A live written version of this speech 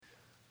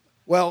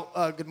Well,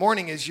 good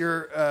morning. As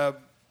you're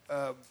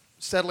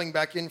settling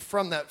back in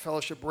from that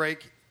fellowship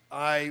break,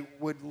 I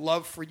would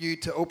love for you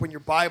to open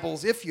your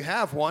Bibles, if you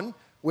have one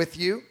with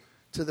you,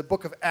 to the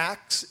book of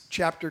Acts,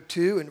 chapter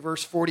 2, and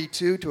verse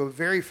 42, to a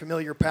very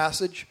familiar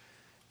passage.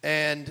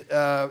 And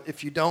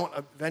if you don't,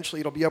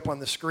 eventually it'll be up on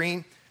the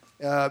screen.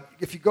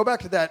 If you go back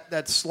to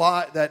that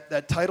slide,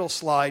 that title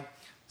slide,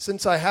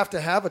 since I have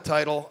to have a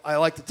title, I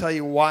like to tell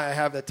you why I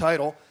have that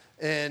title.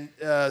 And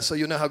so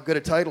you'll know how good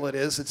a title it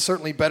is. It's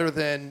certainly better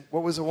than,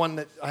 what was the one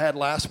that I had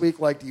last week,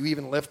 like, Do You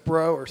Even Lift,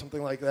 Bro, or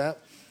something like that.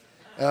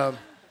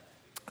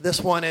 This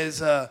one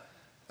is, I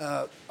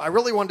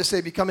really wanted to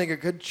say becoming a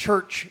good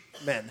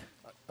churchman,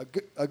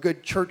 a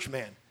good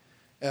churchman,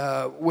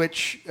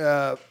 which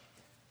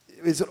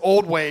is an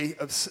old way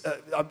of,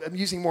 I'm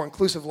using more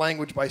inclusive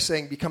language by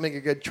saying becoming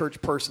a good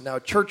church person. Now,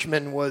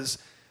 churchman was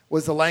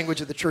the language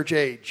of the church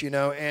age,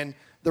 and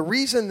the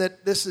reason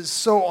that this is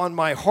so on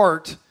my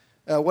heart,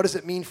 what does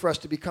it mean for us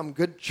to become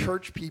good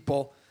church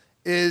people,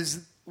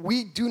 is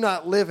we do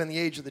not live in the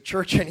age of the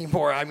church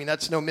anymore. I mean,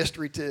 that's no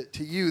mystery to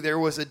you. There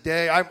was a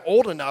day, I'm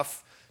old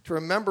enough to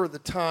remember the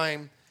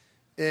time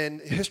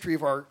in history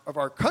of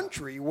our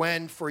country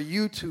when for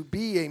you to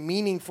be a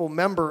meaningful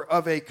member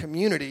of a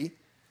community,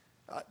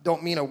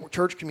 don't mean a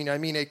church community, I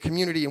mean a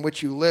community in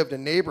which you lived, a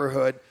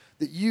neighborhood,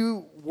 that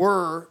you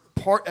were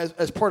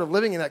as part of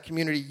living in that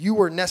community, you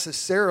were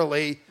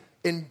necessarily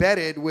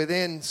embedded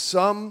within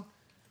some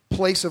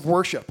place of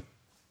worship.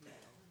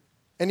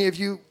 Any of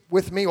you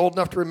with me old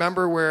enough to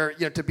remember where,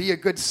 to be a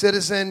good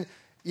citizen,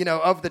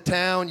 of the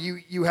town,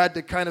 you had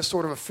to kind of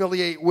sort of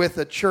affiliate with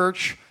a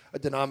church, a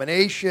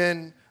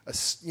denomination, a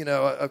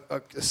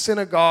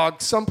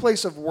synagogue, some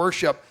place of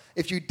worship.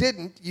 If you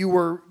didn't,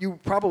 you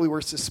probably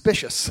were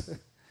suspicious.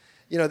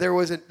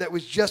 That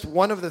was just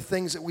one of the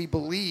things that we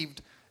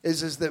believed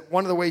is that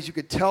one of the ways you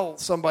could tell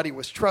somebody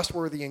was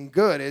trustworthy and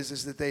good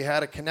is that they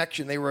had a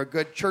connection. They were a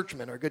good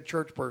churchman or a good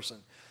church person.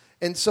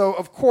 And so,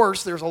 of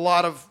course, there's a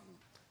lot of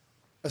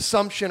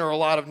assumption or a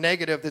lot of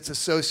negative that's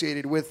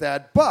associated with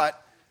that.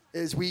 But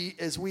as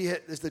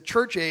the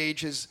church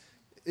age is,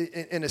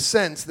 in a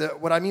sense,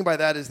 what I mean by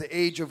that is the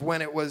age of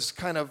when it was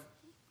kind of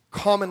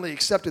commonly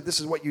accepted, this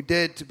is what you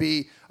did to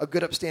be a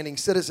good upstanding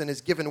citizen, is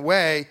given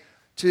way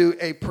to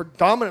a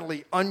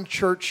predominantly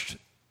unchurched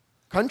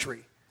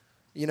country.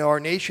 Our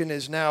nation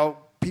is now,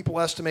 people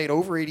estimate,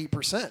 over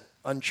 80%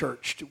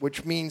 unchurched,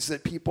 which means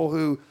that people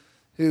who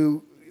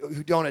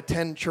don't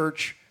attend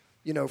church,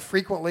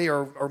 frequently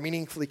or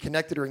meaningfully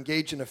connected or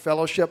engaged in a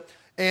fellowship.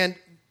 And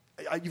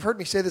you've heard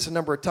me say this a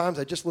number of times.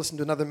 I just listened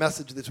to another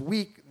message this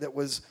week that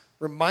was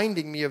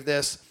reminding me of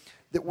this,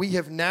 that we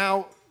have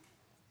now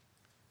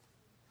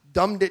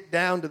dumbed it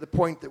down to the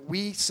point that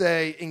we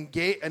say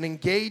an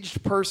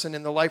engaged person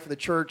in the life of the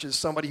church is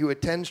somebody who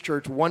attends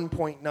church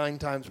 1.9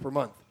 times per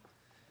month.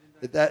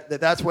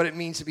 That's what it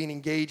means to be an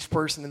engaged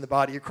person in the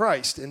body of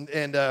Christ. And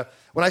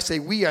when I say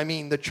we, I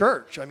mean the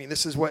church. I mean,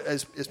 this is what,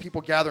 as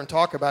people gather and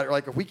talk about it,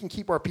 like if we can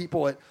keep our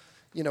people at,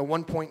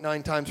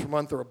 1.9 times per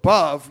month or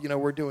above,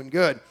 we're doing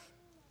good.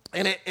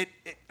 And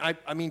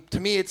I mean, to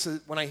me,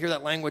 when I hear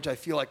that language, I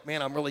feel like,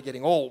 man, I'm really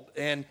getting old.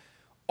 And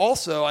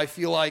also, I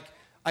feel like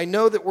I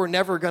know that we're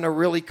never going to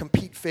really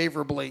compete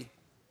favorably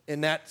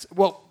in that.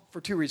 Well, for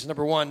two reasons.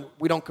 Number one,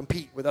 we don't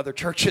compete with other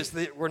churches.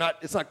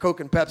 It's not Coke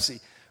and Pepsi.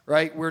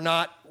 Right? We're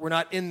not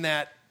in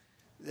that,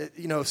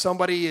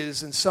 somebody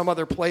is in some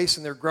other place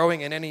and they're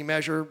growing in any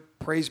measure.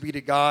 Praise be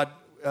to God.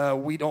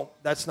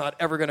 That's not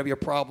ever going to be a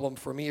problem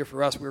for me or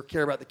for us. We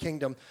care about the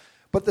kingdom.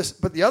 But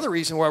the other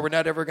reason why we're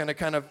not ever going to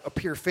kind of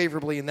appear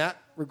favorably in that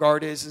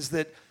regard is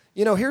that,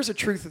 here's the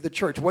truth of the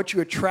church. What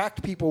you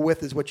attract people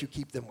with is what you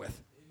keep them with.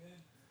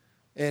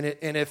 Amen.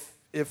 And if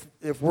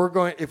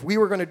we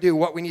were going to do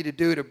what we need to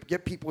do to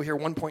get people here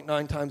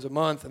 1.9 times a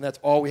month, and that's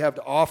all we have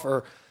to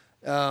offer,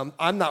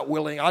 I'm not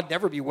willing, I'd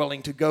never be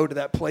willing to go to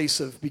that place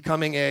of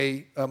becoming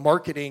a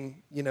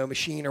marketing,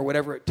 machine or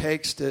whatever it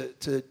takes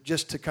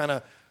to kind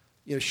of,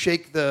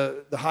 shake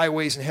the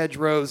highways and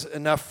hedgerows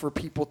enough for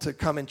people to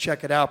come and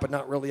check it out, but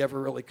not really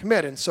ever really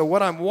commit. And so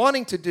what I'm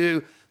wanting to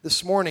do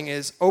this morning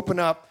is open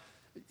up,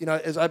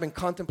 as I've been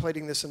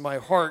contemplating this in my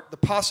heart, the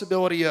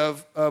possibility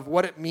of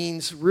what it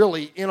means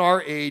really in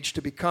our age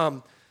to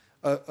become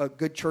a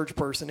good church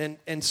person.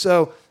 And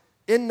so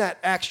in that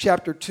Acts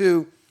chapter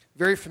 2,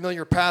 very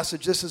familiar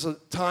passage. This is a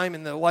time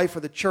in the life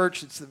of the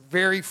church. It's the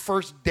very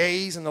first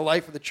days in the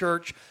life of the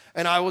church.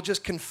 And I will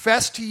just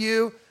confess to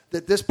you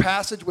that this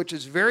passage, which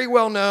is very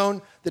well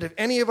known, that if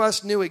any of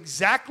us knew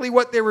exactly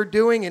what they were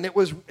doing and it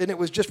was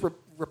just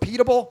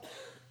repeatable,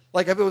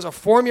 like if it was a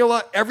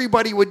formula,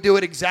 everybody would do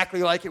it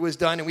exactly like it was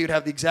done and we would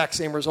have the exact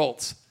same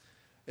results.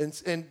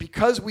 And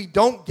because we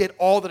don't get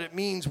all that it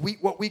means,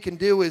 what we can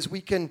do is we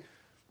can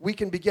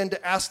begin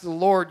to ask the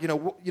Lord,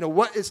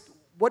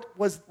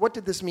 what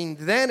did this mean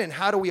then, and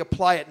how do we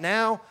apply it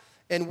now?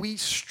 And we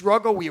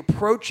struggle, we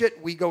approach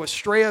it, we go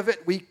astray of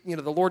it.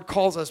 The Lord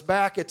calls us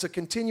back. It's a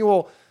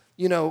continual,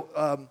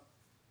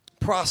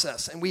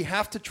 process, and we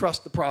have to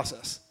trust the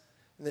process.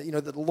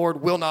 That the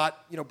Lord will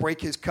not, break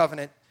His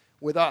covenant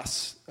with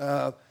us.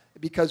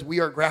 because we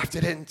are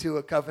grafted into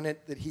a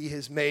covenant that he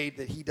has made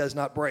that he does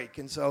not break.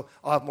 And so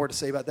I'll have more to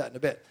say about that in a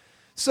bit.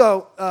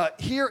 So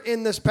here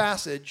in this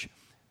passage,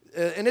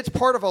 and it's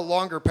part of a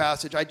longer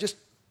passage, I just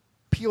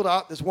peeled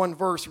out this one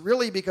verse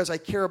really because I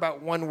care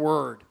about one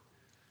word.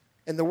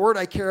 And the word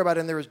I care about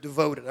in there is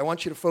devoted. I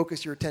want you to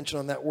focus your attention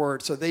on that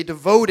word. So they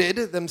devoted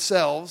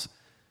themselves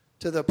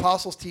to the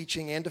apostles'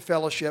 teaching and to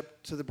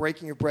fellowship, to the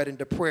breaking of bread and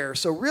to prayer.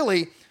 So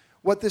really,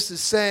 what this is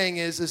saying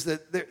is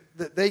that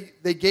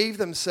they gave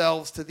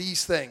themselves to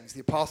these things: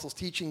 the apostles'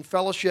 teaching,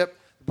 fellowship,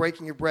 the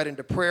breaking of bread and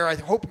to prayer. I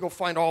hope you'll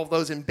find all of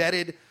those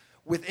embedded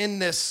within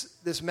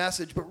this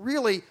message. But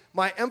really,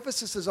 my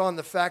emphasis is on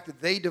the fact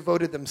that they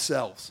devoted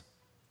themselves.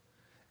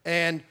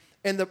 And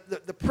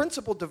the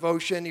principal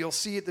devotion, you'll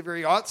see at the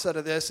very outset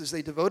of this, is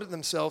they devoted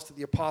themselves to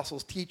the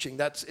apostles' teaching.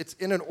 It's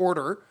in an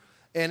order.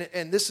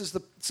 And this is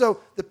so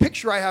the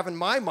picture I have in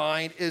my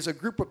mind is a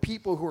group of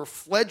people who are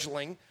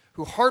fledgling,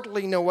 who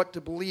hardly know what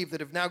to believe, that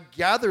have now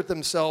gathered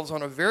themselves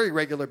on a very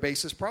regular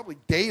basis, probably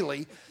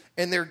daily,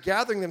 and they're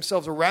gathering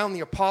themselves around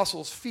the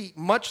apostles' feet,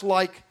 much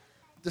like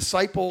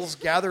disciples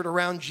gathered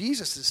around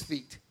Jesus'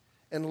 feet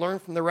and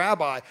learned from the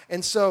rabbi.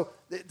 And so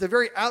the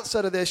very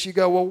outset of this, you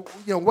go,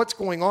 well, what's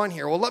going on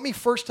here? Well, let me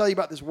first tell you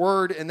about this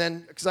word, and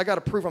then, because I got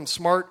to prove I'm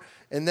smart,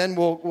 and then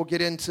we'll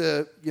get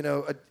into,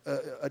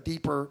 a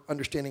deeper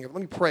understanding of it.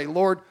 Let me pray.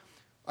 Lord,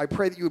 I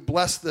pray that you would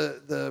bless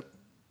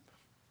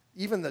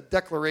even the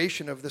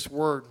declaration of this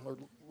word. Lord,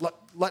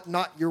 let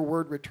not your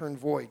word return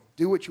void.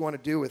 Do what you want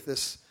to do with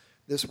this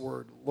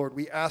word. Lord,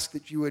 we ask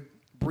that you would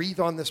breathe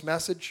on this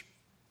message.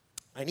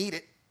 I need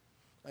it.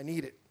 I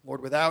need it.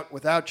 Lord,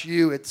 without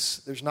you,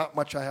 there's not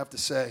much I have to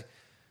say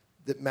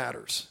that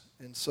matters.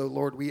 And so,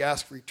 Lord, we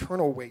ask for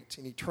eternal weight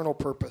and eternal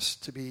purpose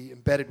to be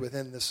embedded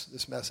within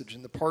this message.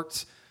 And the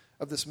parts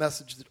of this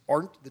message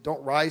that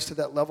don't rise to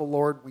that level,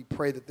 Lord, we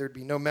pray that there'd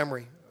be no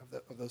memory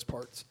of those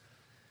parts.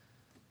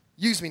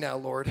 Use me now,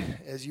 Lord,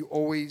 as you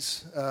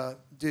always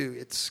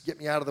do. Get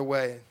me out of the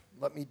way.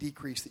 Let me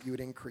decrease that you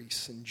would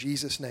increase. In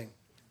Jesus' name,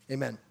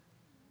 amen.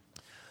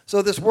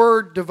 So this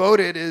word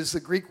devoted is the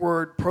Greek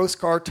word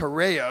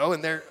proskartereo,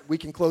 and there we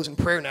can close in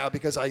prayer now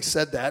because I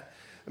said that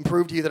and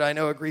proved to you that I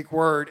know a Greek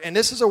word. And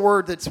this is a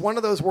word that's one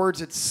of those words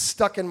that's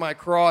stuck in my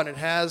craw, and it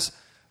has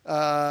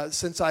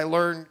since I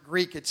learned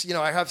Greek.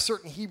 I have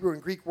certain Hebrew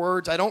and Greek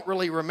words. I don't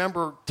really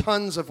remember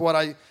tons of what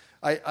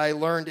I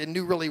learned and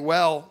knew really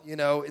well,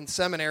 in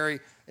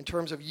seminary in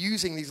terms of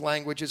using these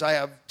languages. I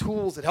have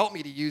tools that help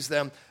me to use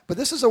them. But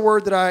this is a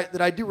word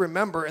that I do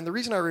remember, and the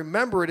reason I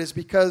remember it is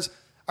because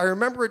I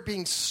remember it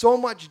being so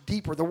much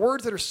deeper. The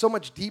words that are so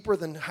much deeper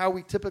than how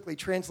we typically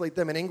translate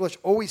them in English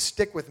always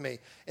stick with me.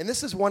 And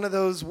this is one of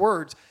those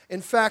words.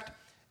 In fact,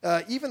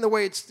 even the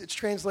way it's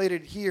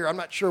translated here, I'm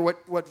not sure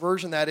what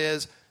version that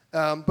is,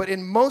 but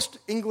in most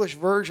English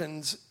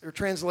versions or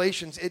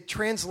translations, it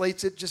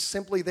translates it just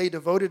simply they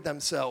devoted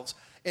themselves.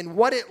 And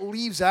what it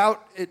leaves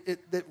out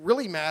that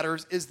really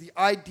matters is the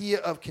idea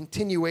of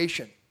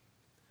continuation.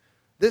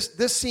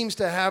 This seems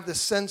to have the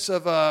sense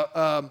of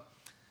a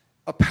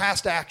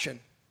past action.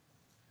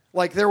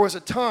 Like there was a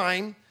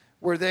time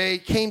where they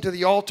came to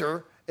the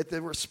altar at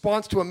the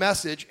response to a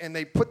message, and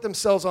they put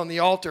themselves on the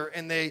altar,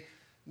 and they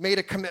made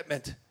a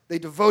commitment. They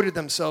devoted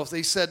themselves.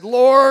 They said,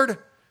 Lord,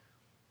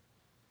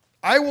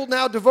 I will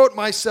now devote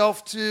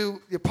myself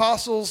to the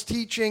apostles'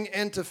 teaching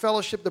and to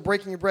fellowship, the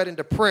breaking of bread, and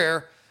to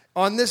prayer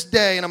on this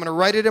day, and I'm going to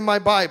write it in my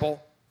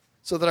Bible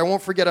so that I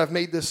won't forget I've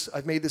made this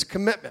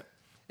commitment.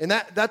 And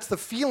that's the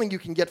feeling you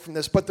can get from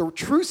this. But the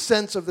true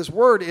sense of this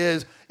word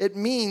is it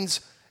means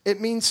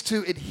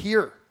to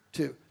adhere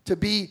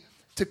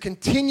to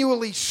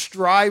continually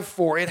strive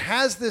for. It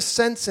has this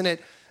sense in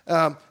it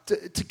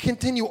to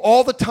continue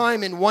all the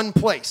time in one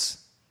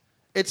place.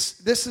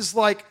 This is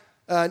like,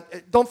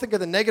 don't think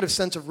of the negative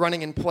sense of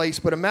running in place,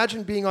 but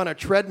imagine being on a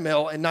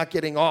treadmill and not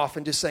getting off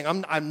and just saying,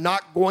 I'm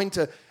not going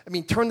to,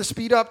 turn the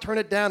speed up, turn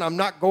it down, I'm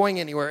not going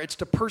anywhere. It's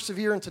to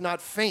persevere and to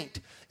not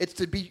faint. It's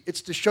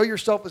to show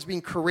yourself as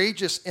being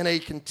courageous in a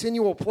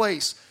continual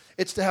place.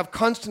 It's to have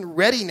constant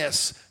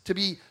readiness, to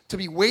be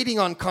waiting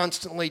on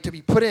constantly, to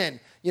be put in.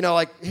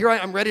 Like here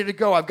I'm ready to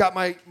go. I've got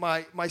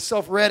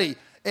myself ready.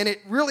 And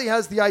it really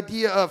has the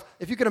idea of,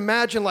 if you can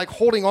imagine like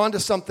holding on to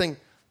something,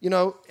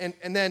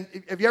 and then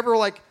have you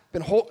ever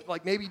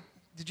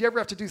did you ever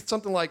have to do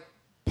something like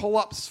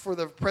pull-ups for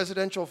the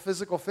Presidential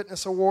Physical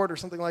Fitness Award or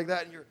something like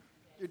that?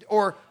 And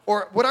or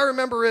what I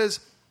remember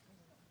is,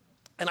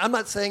 and I'm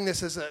not saying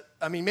this as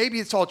maybe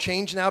it's all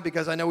changed now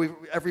because I know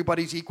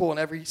everybody's equal in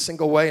every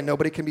single way and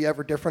nobody can be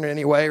ever different in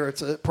any way or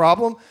it's a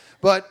problem.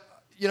 But,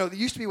 it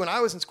used to be when I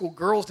was in school,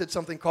 girls did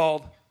something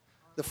called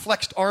the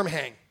flexed arm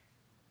hang.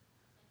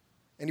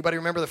 Anybody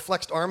remember the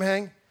flexed arm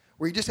hang?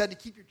 Where you just had to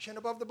keep your chin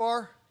above the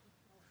bar?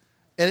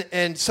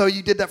 And so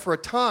you did that for a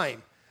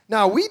time.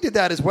 Now, we did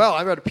that as well.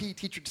 I had a PE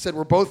teacher who said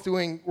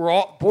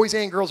boys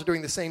and girls are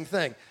doing the same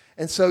thing.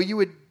 And so you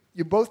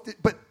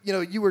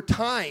were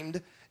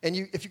timed. And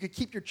if you could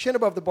keep your chin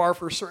above the bar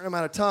for a certain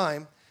amount of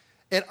time.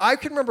 And I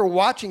can remember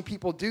watching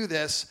people do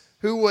this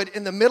who would,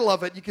 in the middle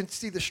of it, you can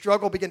see the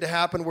struggle begin to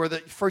happen where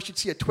first you'd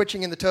see a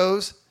twitching in the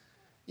toes,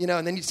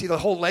 and then you'd see the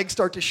whole leg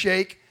start to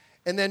shake.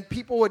 And then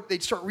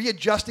they'd start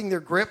readjusting their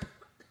grip.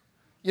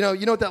 You know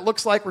what that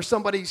looks like, where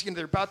somebody's,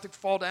 they're about to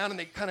fall down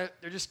and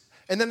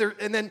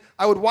and then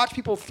I would watch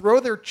people throw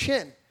their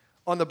chin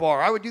on the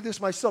bar. I would do this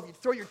myself. You'd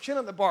throw your chin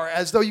on the bar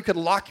as though you could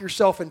lock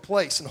yourself in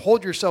place and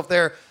hold yourself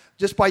there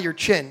just by your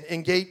chin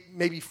and gate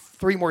maybe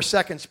 3 more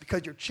seconds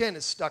because your chin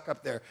is stuck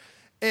up there.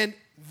 And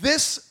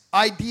this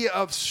idea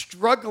of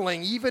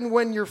struggling, even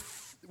when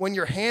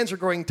your hands are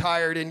growing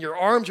tired and your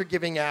arms are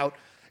giving out,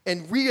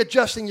 and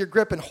readjusting your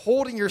grip and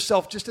holding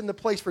yourself just in the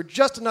place for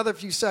just another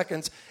few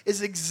seconds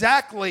is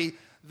exactly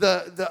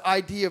the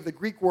idea of the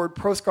Greek word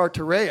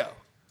proskartereo,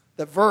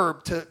 the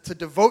verb to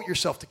devote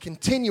yourself, to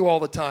continue all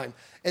the time.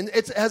 And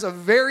it has a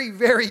very,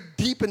 very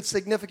deep and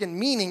significant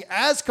meaning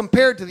as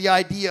compared to the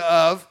idea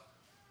of,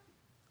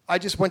 I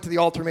just went to the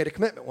altar and made a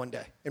commitment one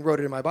day and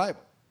wrote it in my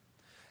Bible.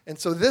 And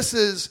so this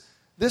is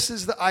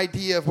the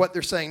idea of what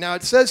they're saying. Now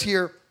it says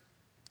here,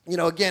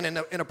 again,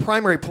 in a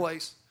primary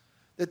place,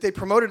 that they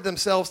promoted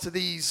themselves to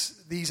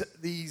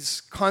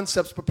these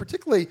concepts, but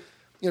particularly,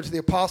 to the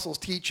apostles'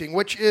 teaching,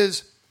 which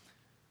is,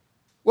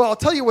 well, I'll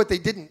tell you what they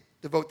didn't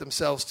devote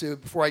themselves to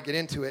before I get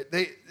into it.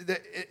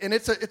 And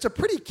it's a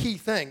pretty key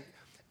thing.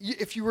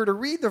 If you were to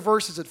read the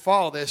verses that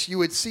follow this, you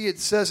would see it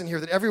says in here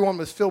that everyone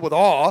was filled with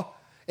awe,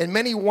 and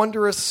many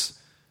wonders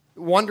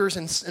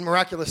and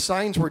miraculous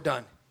signs were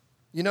done.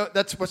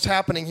 That's what's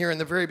happening here in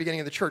the very beginning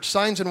of the church,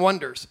 signs and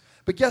wonders.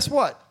 But guess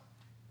what?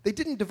 They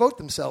didn't devote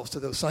themselves to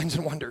those signs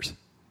and wonders.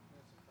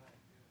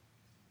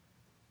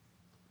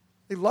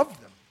 They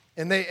loved them,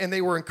 and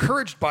they were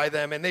encouraged by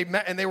them, and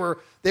they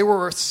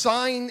were a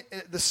sign.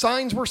 The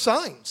signs were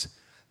signs.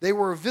 They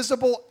were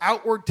visible,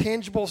 outward,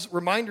 tangible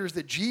reminders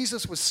that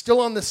Jesus was still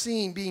on the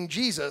scene, being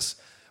Jesus.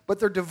 But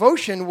their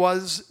devotion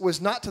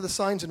was not to the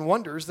signs and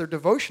wonders. Their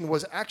devotion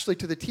was actually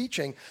to the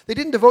teaching. They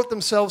didn't devote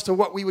themselves to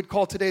what we would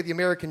call today the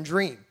American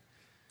dream,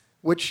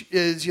 which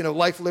is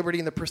life, liberty,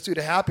 and the pursuit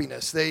of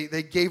happiness.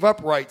 They gave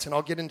up rights, and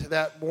I'll get into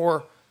that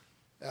more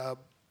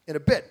in a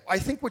bit. I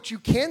think what you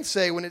can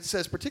say when it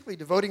says particularly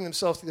devoting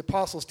themselves to the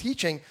apostles'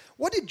 teaching,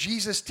 what did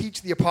Jesus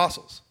teach the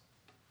apostles?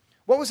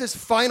 What was his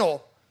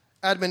final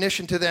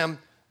admonition to them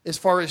as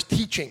far as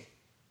teaching?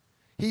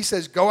 He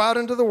says, go out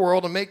into the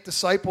world and make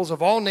disciples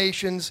of all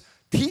nations,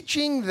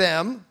 teaching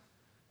them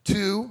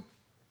to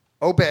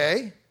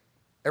obey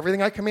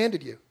everything I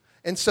commanded you.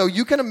 And so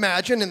you can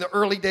imagine in the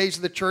early days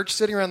of the church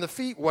sitting around the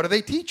feet, what are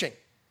they teaching?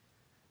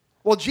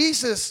 Well,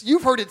 Jesus,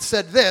 you've heard it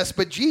said this,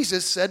 but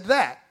Jesus said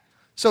that.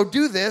 So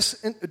do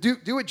this, and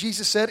do what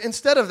Jesus said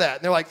instead of that.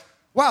 And they're like,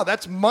 wow,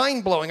 that's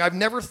mind-blowing. I've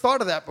never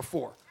thought of that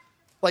before.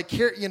 Like,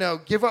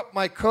 give up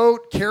my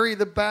coat, carry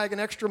the bag an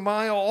extra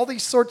mile, all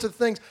these sorts of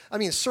things. I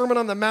mean, Sermon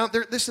on the Mount,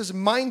 this is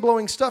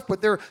mind-blowing stuff,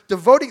 but they're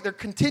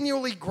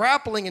continually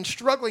grappling and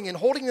struggling and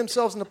holding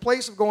themselves in a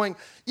place of going,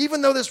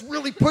 even though this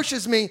really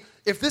pushes me,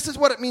 if this is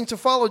what it means to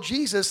follow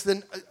Jesus,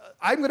 then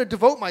I'm going to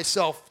devote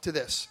myself to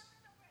this.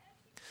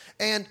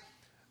 And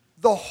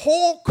the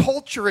whole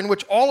culture in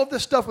which all of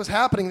this stuff was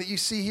happening that you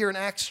see here in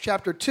Acts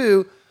chapter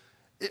 2,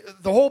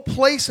 the whole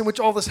place in which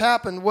all this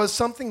happened was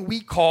something we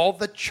call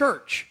the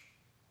church.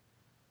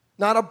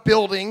 Not a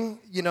building,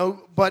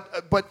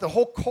 but the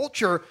whole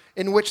culture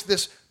in which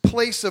this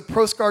place of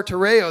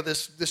proskartereo,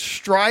 this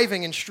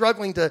striving and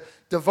struggling to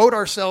devote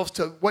ourselves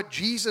to what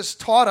Jesus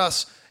taught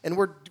us, and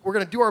we're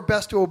going to do our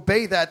best to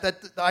obey that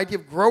the idea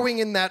of growing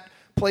in that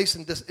place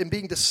and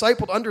being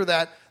discipled under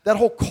that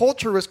whole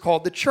culture is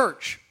called the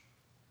church.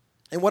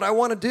 And what I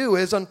want to do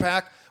is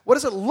unpack, what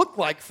does it look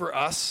like for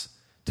us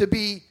to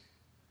be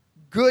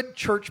good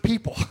church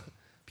people?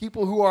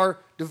 People who are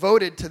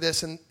devoted to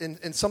this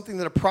and something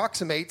that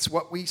approximates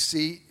what we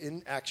see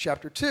in Acts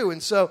chapter 2.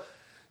 And so,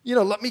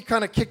 let me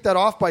kind of kick that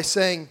off by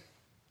saying,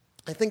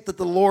 I think that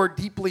the Lord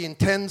deeply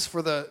intends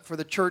for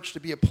the church to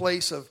be a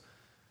place of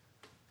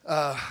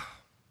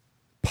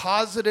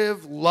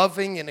positive,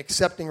 loving, and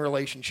accepting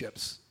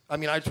relationships. I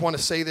mean, I just want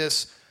to say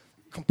this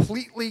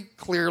completely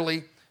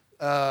clearly.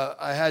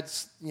 I had,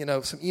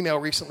 some email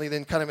recently,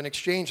 then kind of an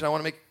exchange, and I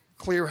want to make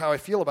clear how I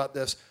feel about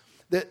this.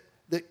 That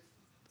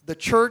the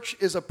church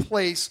is a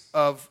place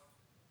of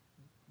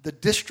the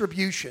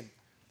distribution,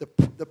 the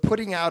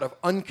putting out of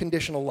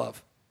unconditional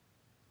love.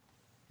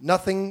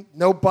 Nothing,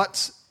 no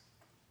buts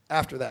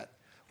after that.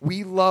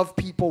 We love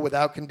people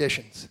without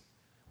conditions.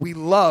 We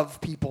love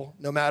people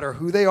no matter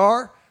who they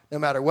are, no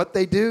matter what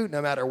they do,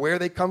 no matter where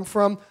they come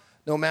from,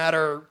 no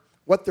matter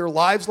what their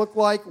lives look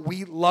like.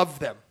 We love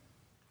them.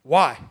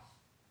 Why?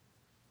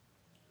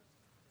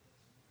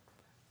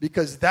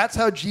 Because that's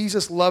how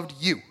Jesus loved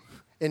you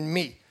and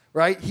me,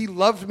 right? He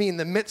loved me in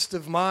the midst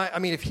of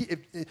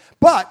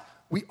but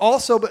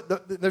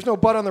there's no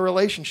but on the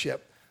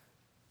relationship.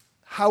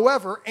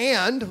 However,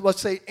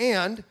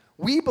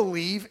 we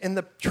believe in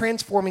the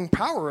transforming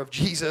power of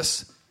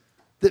Jesus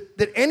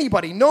that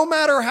anybody, no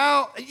matter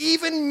how,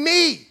 even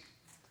me,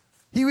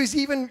 he was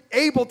even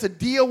able to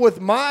deal with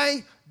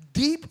my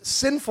deep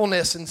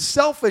sinfulness and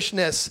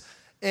selfishness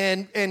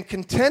and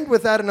contend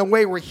with that in a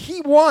way where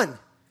he won.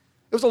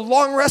 It was a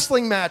long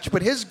wrestling match,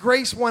 but his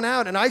grace won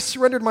out, and I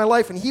surrendered my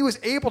life, and he was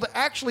able to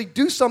actually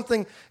do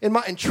something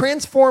and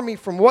transform me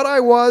from what I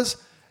was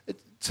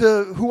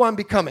to who I'm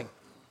becoming.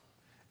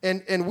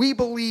 And we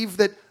believe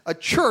that a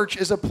church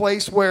is a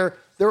place where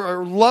there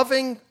are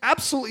loving,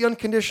 absolutely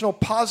unconditional,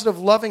 positive,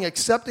 loving,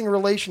 accepting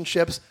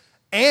relationships,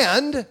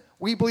 and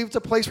we believe it's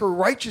a place where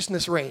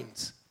righteousness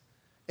reigns.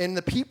 And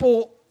the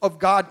people of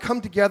God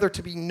come together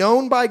to be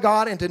known by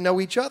God and to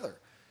know each other.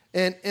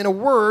 And in a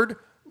word,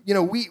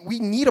 we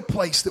need a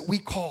place that we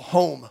call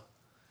home.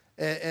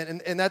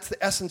 And that's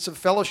the essence of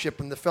fellowship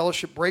and the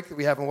fellowship break that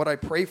we have and what I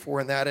pray for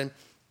in that. And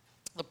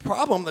the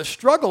problem, the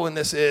struggle in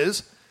this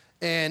is,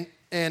 and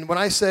when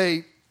I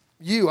say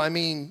you, I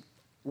mean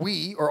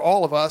we, or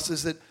all of us,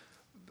 is that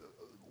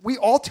we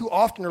all too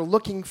often are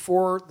looking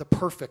for the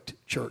perfect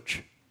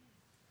church,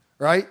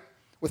 right?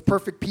 With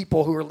perfect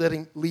people who are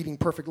leading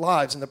perfect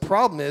lives. And the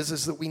problem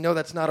is that we know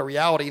that's not a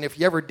reality. And if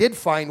you ever did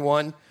find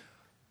one,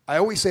 I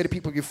always say to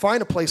people, if you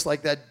find a place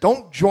like that,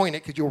 don't join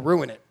it because you'll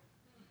ruin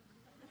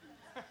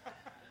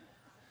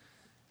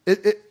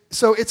it.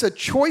 So it's a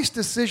choice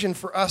decision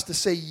for us to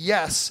say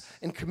yes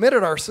and commit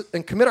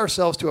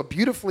ourselves to a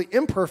beautifully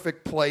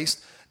imperfect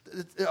place,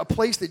 a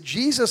place that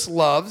Jesus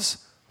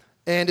loves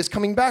and is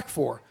coming back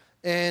for.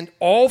 And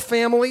all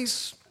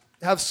families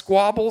have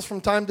squabbles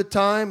from time to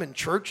time, and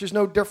church is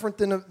no different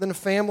than a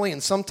family.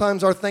 And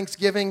sometimes our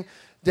Thanksgiving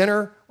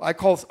dinner, I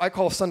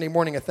call Sunday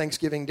morning a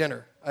Thanksgiving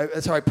dinner.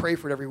 That's how I pray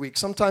for it every week.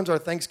 Sometimes our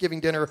Thanksgiving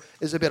dinner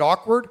is a bit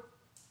awkward,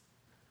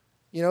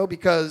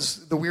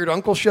 because the weird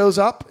uncle shows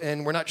up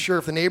and we're not sure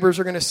if the neighbors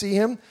are going to see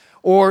him.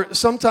 Or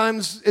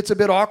sometimes it's a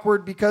bit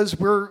awkward because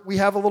we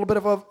have a little bit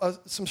of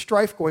some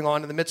strife going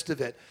on in the midst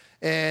of it.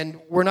 And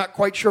we're not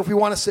quite sure if we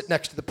want to sit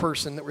next to the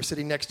person that we're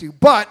sitting next to.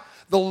 But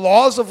the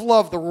laws of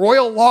love, the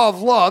royal law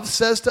of love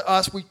says to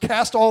us, we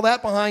cast all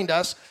that behind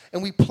us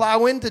and we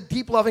plow into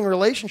deep loving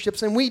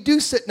relationships, and we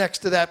do sit next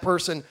to that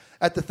person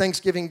at the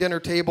Thanksgiving dinner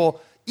table,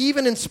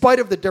 even in spite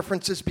of the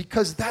differences,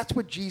 because that's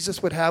what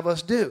Jesus would have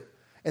us do.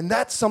 And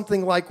that's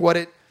something like what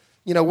it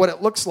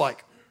looks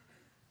like.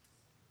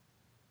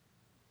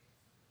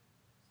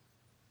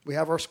 We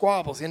have our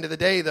squabbles. At the end of the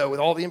day, though, with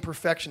all the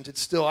imperfections,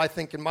 it's still, I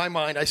think, in my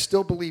mind, I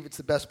still believe it's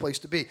the best place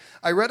to be.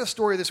 I read a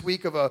story this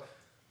week of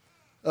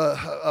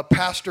a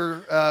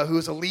pastor who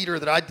is a leader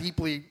that I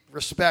deeply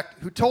respect,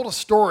 who told a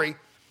story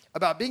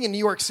about being in New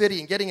York City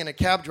and getting in a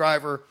cab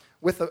driver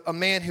with a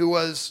man who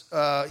was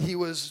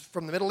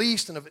from the Middle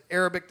East and of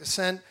Arabic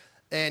descent,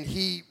 and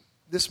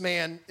this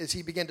man, as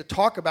he began to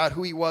talk about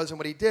who he was and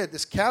what he did,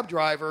 this cab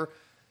driver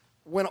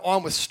went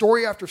on with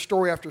story after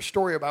story after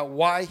story about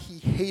why he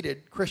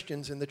hated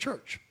Christians in the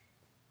church.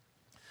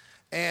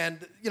 And,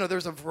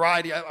 there's a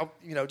variety,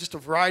 just a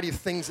variety of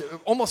things,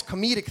 almost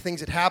comedic things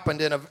that happened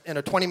in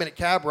a 20-minute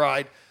cab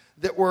ride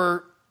that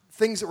were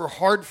things that were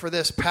hard for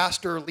this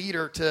pastor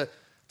leader to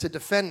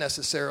defend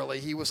necessarily.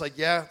 He was like,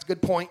 yeah, it's a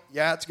good point.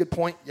 Yeah, it's a good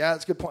point. Yeah,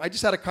 it's a good point. I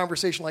just had a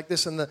conversation like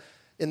this in the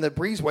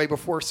breezeway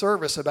before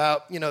service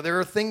about, there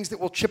are things that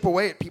will chip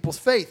away at people's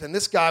faith. And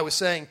this guy was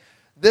saying,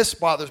 this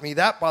bothers me,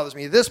 that bothers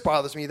me, this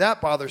bothers me,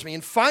 that bothers me.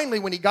 And finally,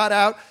 when he got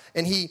out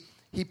and he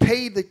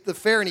paid the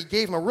fare and he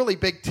gave him a really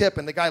big tip,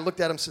 and the guy looked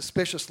at him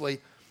suspiciously,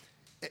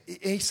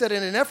 he said,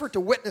 in an effort to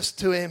witness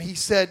to him, he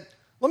said,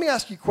 let me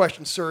ask you a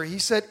question, sir. He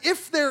said,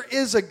 if there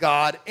is a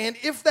God, and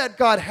if that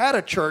God had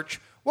a church,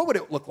 what would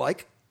it look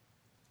like?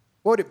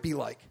 What would it be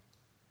like?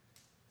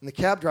 And the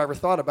cab driver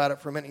thought about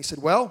it for a minute. He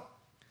said, well,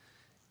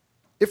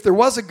 if there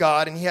was a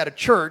God and he had a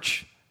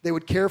church, they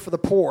would care for the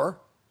poor,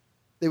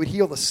 they would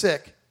heal the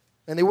sick,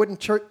 and they wouldn't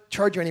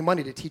charge you any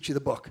money to teach you the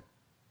book.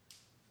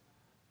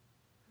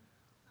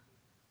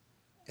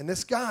 And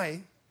this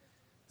guy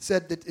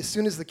said that as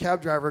soon as the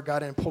cab driver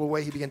got in and pulled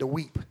away, he began to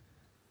weep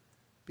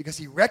because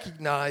he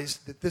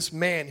recognized that this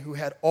man who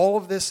had all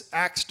of this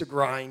axe to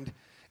grind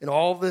and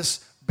all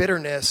this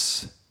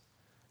bitterness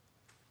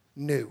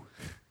knew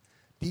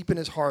deep in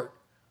his heart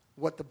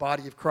what the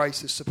body of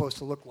Christ is supposed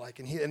to look like.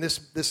 And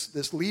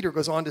this leader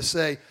goes on to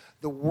say,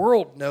 the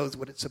world knows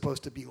what it's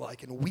supposed to be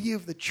like, and we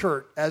of the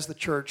church, as the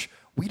church,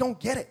 we don't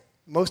get it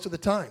most of the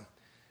time.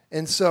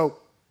 And so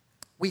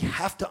we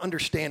have to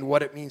understand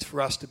what it means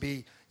for us to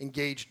be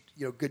engaged,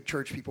 good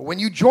church people. When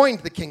you joined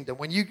the kingdom,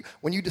 when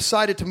you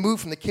decided to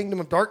move from the kingdom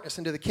of darkness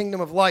into the kingdom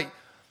of light,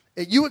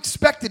 you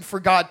expected for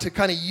God to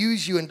kind of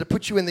use you and to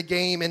put you in the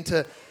game and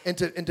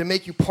to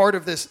make you part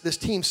of this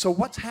team. So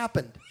what's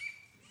happened?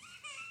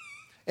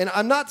 And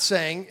I'm not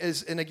saying,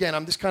 and again,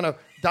 I'm just kind of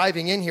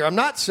diving in here. I'm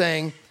not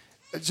saying,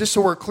 just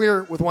so we're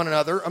clear with one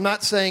another, I'm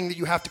not saying that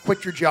you have to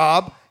quit your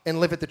job and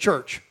live at the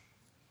church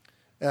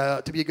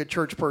to be a good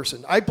church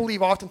person. I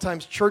believe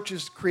oftentimes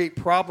churches create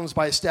problems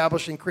by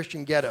establishing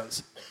Christian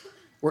ghettos,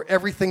 where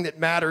everything that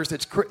matters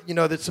that's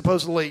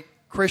supposedly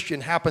Christian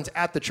happens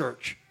at the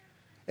church,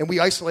 and we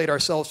isolate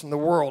ourselves from the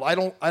world. I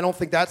don't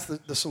think that's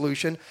the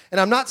solution.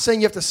 And I'm not saying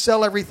you have to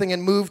sell everything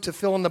and move to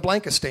fill in the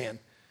blankistan.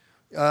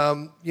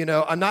 I'm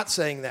not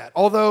saying that.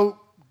 Although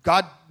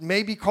God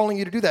may be calling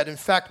you to do that. In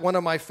fact, one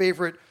of my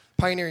favorite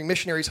pioneering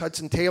missionaries,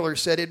 Hudson Taylor,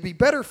 said, it'd be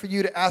better for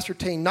you to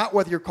ascertain not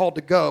whether you're called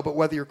to go, but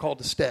whether you're called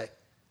to stay.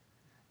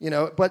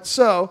 But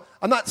so,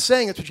 I'm not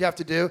saying that's what you have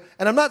to do,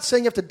 and I'm not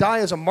saying you have to die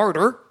as a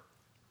martyr,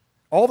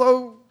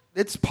 although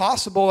it's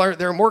possible.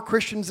 There are more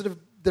Christians that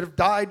have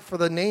died for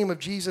the name of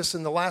Jesus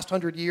in the last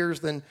 100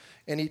 years than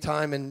any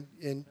time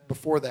in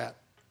before that.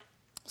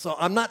 So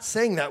I'm not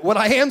saying that. What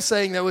I am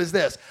saying, though, is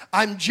this.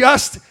 I'm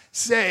just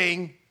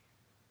saying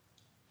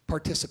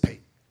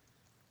participate.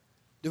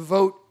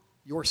 Devote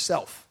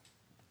yourself.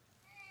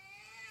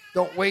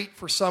 Don't wait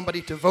for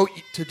somebody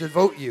to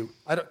devote you.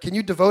 Can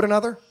you devote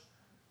another?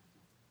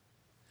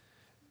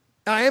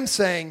 I am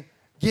saying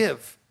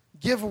give.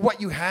 Give of what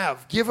you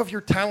have. Give of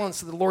your talents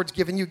that the Lord's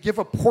given you. Give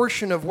a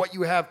portion of what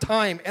you have,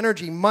 time,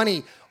 energy,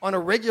 money, on a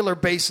regular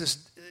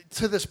basis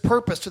to this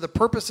purpose, to the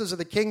purposes of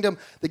the kingdom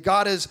that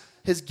God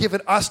has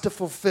given us to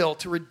fulfill,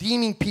 to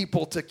redeeming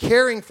people, to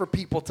caring for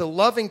people, to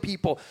loving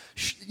people.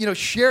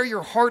 Share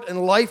your heart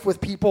and life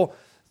with people.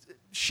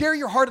 Share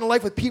your heart and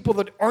life with people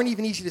that aren't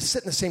even easy to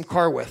sit in the same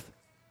car with.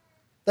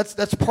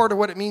 That's part of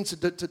what it means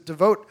to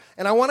devote.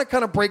 And I want to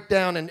kind of break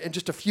down in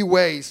just a few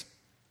ways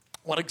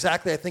what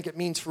exactly I think it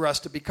means for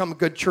us to become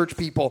good church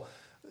people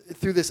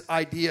through this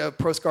idea of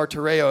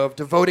proskartereo, of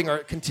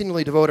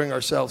continually devoting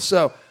ourselves.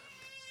 So,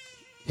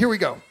 here we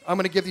go. I'm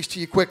going to give these to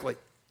you quickly.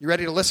 You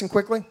ready to listen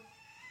quickly?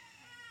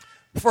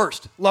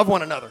 First, love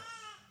one another.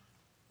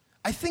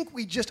 I think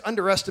we just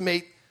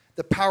underestimate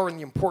the power and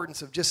the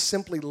importance of just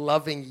simply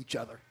loving each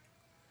other.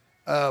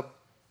 I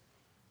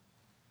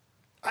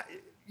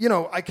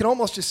can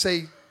almost just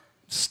say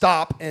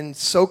stop and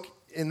soak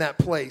in that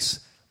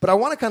place. But I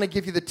want to kind of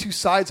give you the two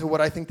sides of what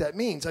I think that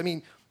means. I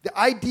mean, the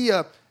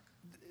idea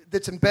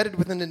that's embedded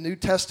within the New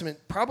Testament,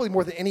 probably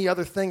more than any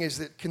other thing, is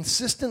that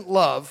consistent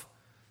love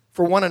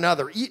for one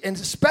another, and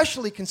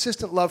especially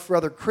consistent love for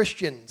other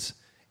Christians,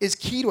 is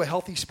key to a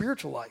healthy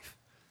spiritual life.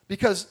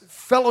 Because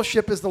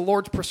fellowship is the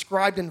Lord's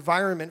prescribed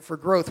environment for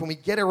growth. When we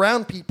get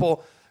around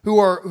people who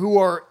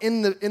are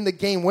in the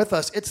game with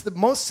us, it's the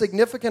most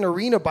significant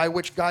arena by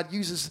which God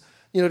uses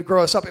to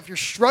grow us up. If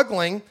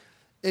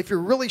you're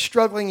really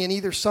struggling in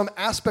either some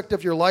aspect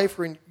of your life,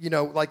 or in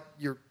like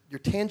your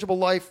tangible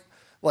life,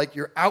 like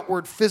your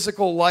outward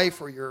physical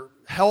life or your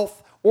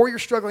health, or you're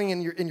struggling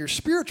in your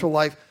spiritual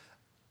life,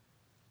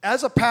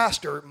 as a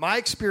pastor, my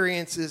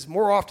experience is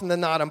more often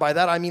than not, and by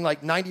that I mean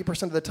like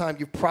 90% of the time,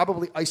 you've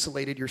probably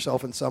isolated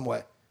yourself in some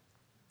way,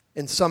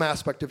 in some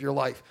aspect of your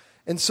life.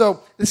 And so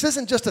this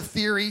isn't just a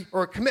theory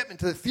or a commitment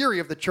to the theory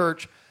of the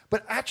church,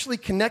 but actually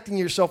connecting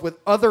yourself with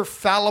other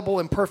fallible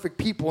and perfect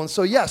people. And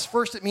so yes,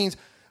 first it means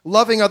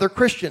loving other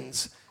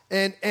Christians.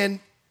 And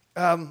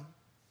man,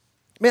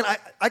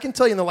 I can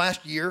tell you in the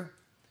last year,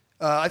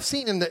 I've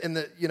seen in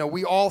the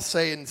we all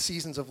say in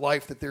seasons of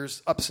life that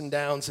there's ups and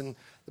downs in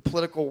the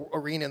political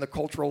arena and the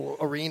cultural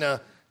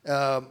arena.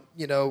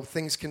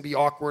 Things can be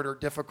awkward or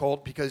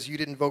difficult because you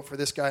didn't vote for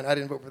this guy and I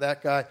didn't vote for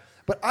that guy.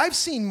 But I've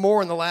seen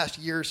more in the last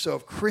year or so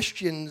of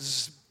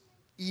Christians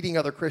eating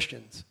other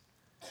Christians,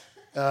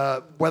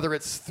 whether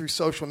it's through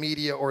social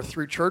media or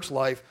through church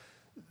life.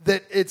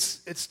 That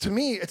it's to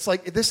me, it's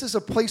like this is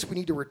a place we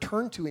need to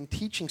return to in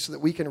teaching so that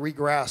we can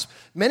regrasp.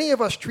 Many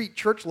of us treat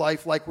church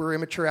life like we're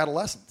immature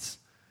adolescents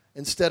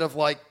instead of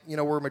like,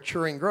 we're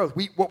maturing growth.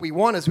 What we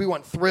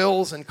want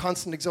thrills and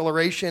constant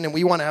exhilaration, and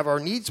we want to have our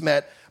needs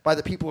met by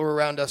the people who are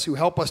around us who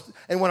help us.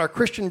 And when our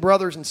Christian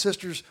brothers and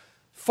sisters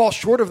fall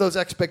short of those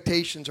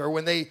expectations, or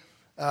when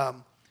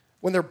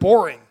they're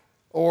boring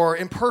or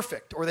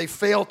imperfect, or they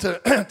fail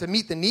to to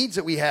meet the needs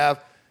that we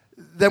have,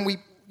 then we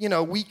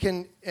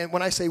can, and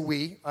when I say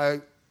we,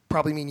 I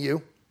probably mean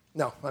you.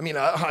 No, I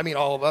mean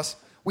all of us.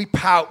 We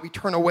pout, we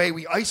turn away,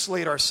 we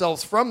isolate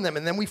ourselves from them,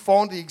 and then we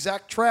fall into the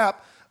exact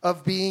trap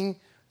of being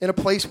in a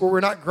place where we're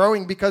not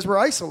growing because we're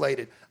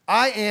isolated.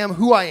 I am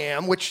who I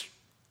am, which,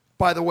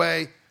 by the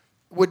way,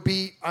 would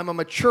be I'm a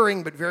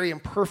maturing but very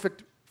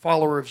imperfect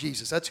follower of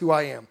Jesus. That's who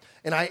I am.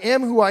 And I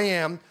am who I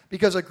am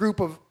because a group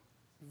of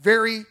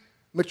very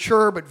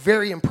mature but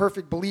very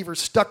imperfect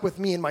believers stuck with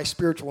me in my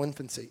spiritual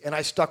infancy, and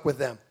I stuck with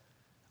them.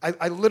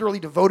 I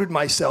literally devoted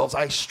myself.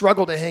 I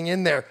struggled to hang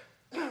in there.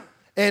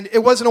 And it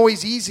wasn't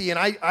always easy, and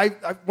I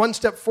one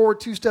step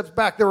forward, two steps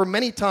back. There were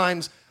many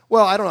times,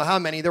 well, I don't know how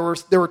many, there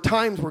were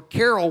times where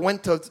Carol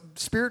went to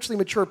spiritually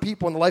mature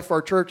people in the life of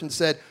our church and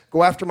said,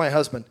 go after my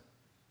husband.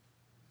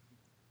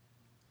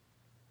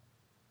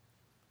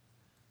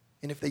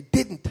 And if they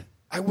didn't,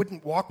 I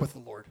wouldn't walk with the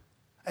Lord.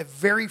 I have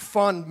very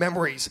fond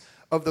memories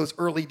of those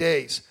early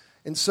days.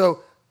 And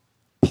so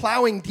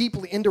plowing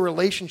deeply into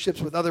relationships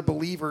with other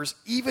believers,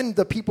 even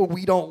the people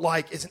we don't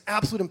like, is an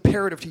absolute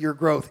imperative to your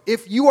growth.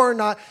 If you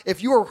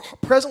are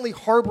presently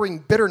harboring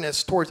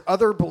bitterness towards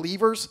other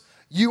believers,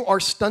 you are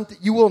stunted.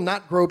 You will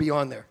not grow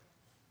beyond there.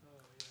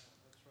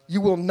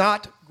 You will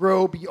not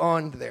grow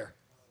beyond there.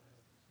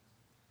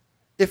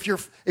 If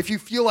you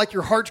feel like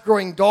your heart's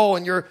growing dull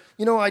and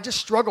I just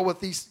struggle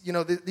with these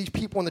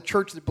people in the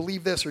church that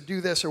believe this or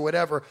do this or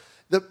whatever.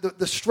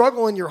 The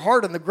struggle in your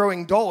heart and the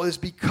growing dull is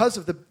because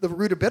of the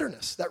root of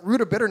bitterness. That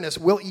root of bitterness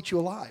will eat you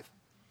alive.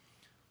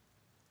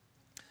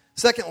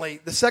 Secondly,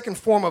 the second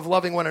form of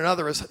loving one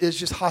another is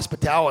just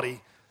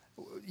hospitality.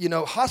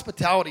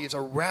 Hospitality is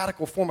a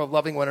radical form of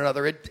loving one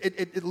another.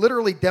 It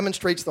literally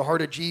demonstrates the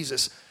heart of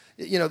Jesus.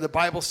 The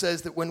Bible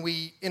says that when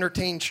we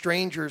entertain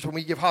strangers, when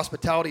we give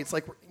hospitality, it's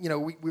like,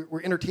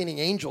 we're entertaining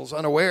angels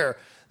unaware.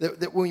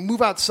 That when we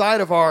move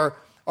outside of our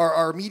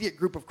immediate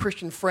group of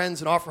Christian friends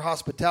and offer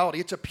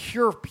hospitality, it's a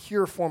pure,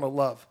 pure form of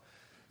love.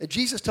 And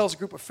Jesus tells a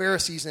group of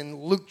Pharisees in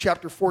Luke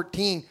chapter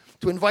 14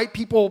 to invite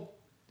people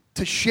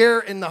to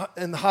share in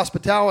the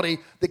hospitality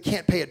that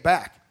can't pay it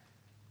back.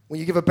 When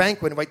you give a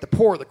banquet, invite the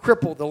poor, the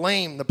crippled, the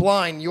lame, the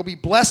blind. You'll be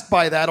blessed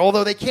by that.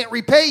 Although they can't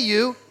repay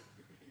you,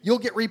 you'll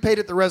get repaid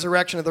at the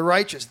resurrection of the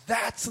righteous.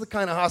 That's the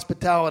kind of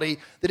hospitality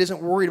that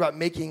isn't worried about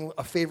making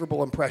a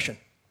favorable impression.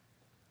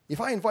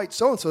 If I invite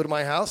so-and-so to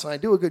my house and I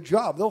do a good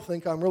job, they'll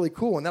think I'm really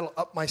cool and that'll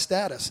up my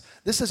status.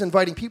 This is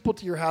inviting people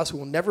to your house who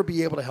will never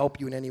be able to help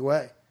you in any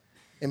way,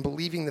 and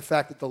believing the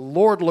fact that the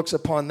Lord looks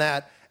upon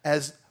that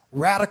as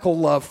radical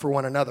love for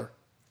one another.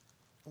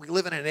 We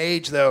live in an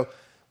age, though,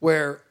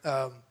 where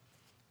the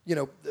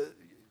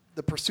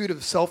pursuit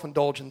of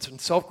self-indulgence and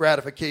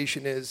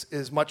self-gratification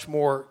is much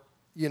more,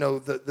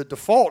 the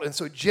default. And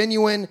so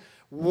genuine,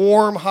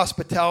 warm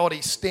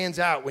hospitality stands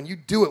out. When you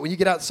do it, when you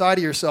get outside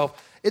of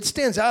yourself, it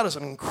stands out as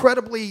an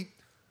incredibly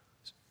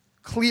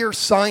clear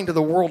sign to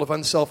the world of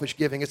unselfish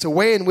giving. It's a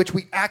way in which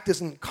we act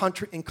as in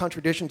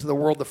contradiction to the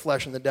world, the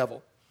flesh, and the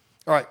devil.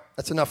 All right,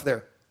 that's enough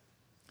there.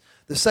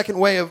 The second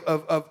way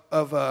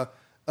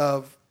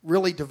of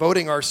really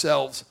devoting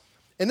ourselves,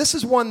 and this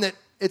is one that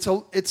it's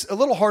a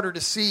little harder to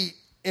see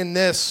in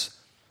this,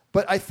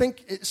 but I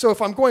think, so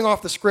if I'm going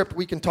off the script,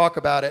 we can talk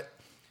about it,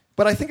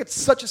 but I think it's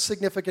such a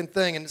significant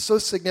thing, and it's so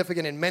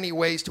significant in many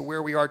ways to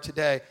where we are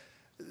today,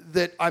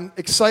 that I'm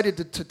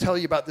excited to tell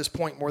you about this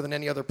point more than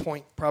any other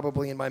point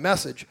probably in my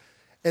message,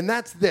 and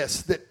that's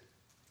this, that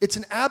it's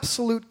an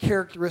absolute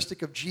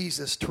characteristic of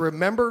Jesus to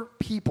remember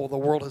people the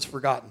world has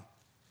forgotten.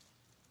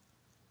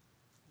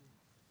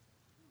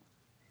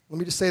 Let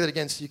me just say that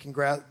again so you can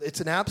grasp.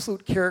 It's an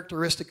absolute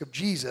characteristic of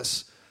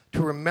Jesus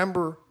to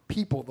remember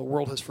people the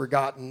world has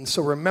forgotten.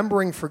 So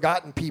remembering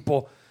forgotten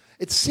people,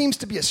 it seems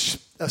to be a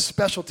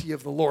specialty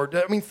of the Lord.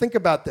 I mean, think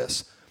about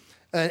this.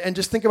 And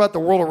just think about the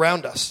world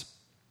around us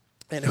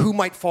and who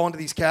might fall into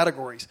these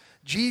categories.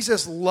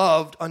 Jesus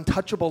loved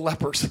untouchable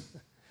lepers.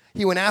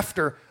 He went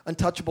after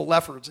untouchable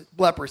lepers.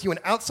 He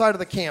went outside of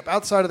the camp,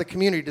 outside of the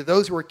community, to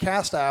those who were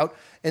cast out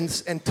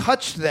and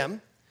touched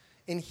them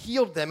and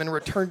healed them and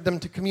returned them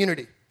to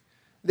community.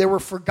 They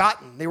were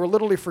forgotten. They were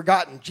literally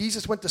forgotten.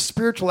 Jesus went to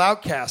spiritual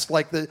outcasts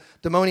like the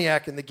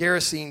demoniac and the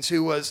Gerasenes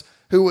who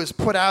was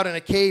put out in a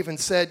cave and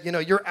said,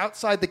 you're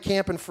outside the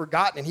camp and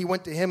forgotten. And he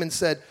went to him and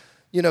said,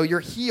 you're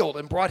healed,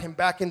 and brought him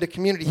back into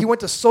community. He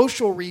went to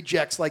social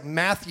rejects like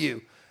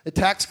Matthew, the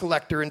tax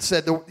collector, and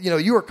said,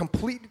 you are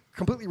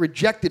completely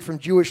rejected from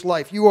Jewish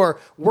life. You are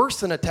worse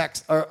than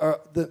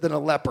than a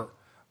leper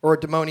or a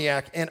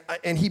demoniac,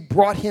 and he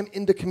brought him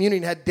into community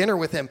and had dinner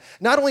with him.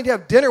 Not only did he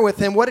have dinner with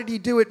him, what did he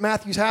do at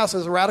Matthew's house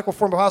as a radical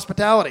form of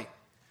hospitality?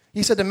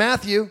 He said to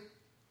Matthew,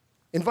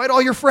 invite all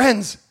your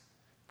friends,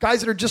 guys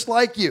that are just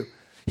like you.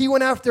 He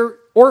went after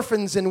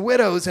orphans and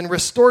widows and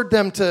restored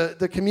them to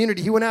the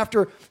community. He went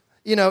after,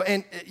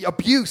 and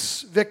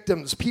abuse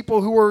victims,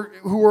 people who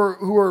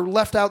were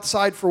left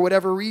outside for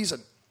whatever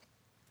reason.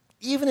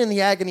 Even in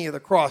the agony of the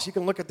cross, you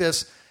can look at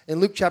this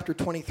in Luke chapter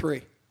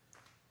 23.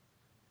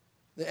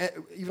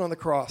 Even on the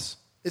cross.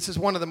 This is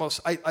one of the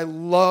most, I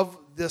love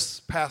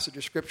this passage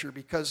of Scripture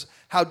because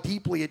how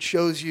deeply it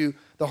shows you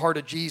the heart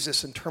of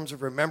Jesus in terms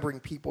of remembering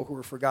people who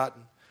are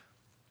forgotten.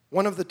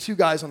 One of the two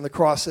guys on the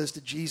cross says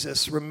to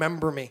Jesus,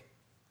 remember me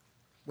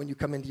when you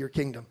come into your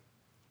kingdom.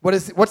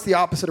 What's the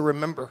opposite of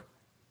remember?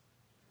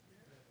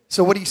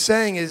 So what he's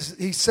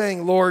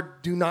saying,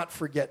 Lord, do not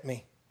forget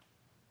me.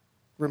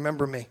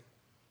 Remember me.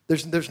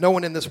 There's no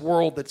one in this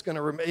world that's going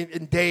to,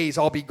 in days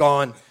I'll be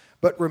gone.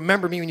 But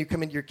remember me when you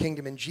come into your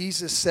kingdom. And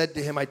Jesus said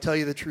to him, I tell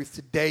you the truth,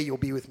 today you'll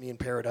be with me in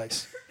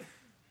paradise.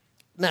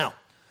 Now,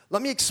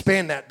 let me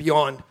expand that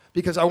beyond,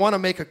 because I want to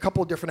make a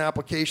couple of different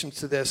applications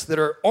to this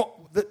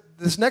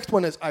this next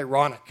one is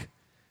ironic.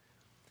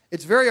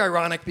 It's very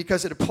ironic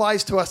because it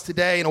applies to us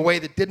today in a way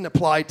that didn't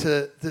apply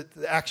to the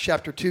Acts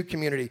chapter 2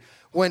 community.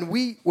 When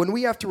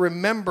we have to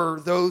remember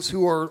those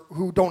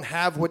who don't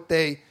have what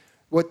they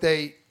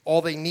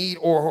need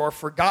or are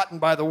forgotten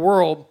by the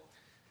world,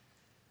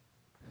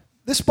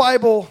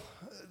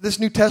 the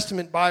New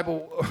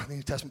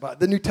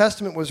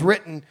Testament was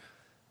written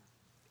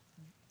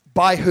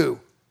by who?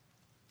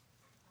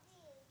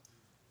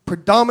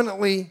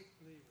 Predominantly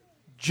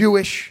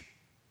Jewish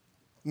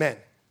men,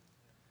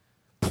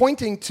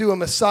 pointing to a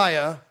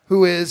Messiah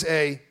who is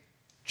a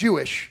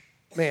Jewish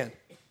man.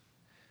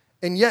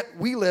 And yet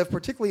we live,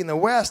 particularly in the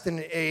West, in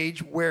an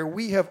age where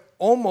we have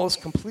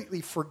almost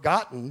completely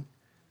forgotten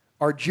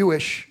our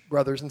Jewish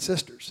brothers and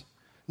sisters.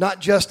 Not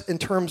just in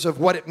terms of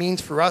what it means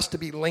for us to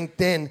be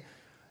linked in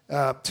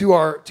to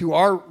our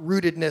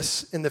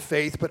rootedness in the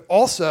faith, but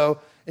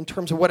also in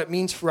terms of what it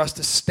means for us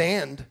to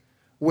stand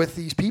with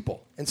these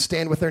people and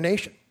stand with their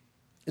nation.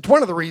 It's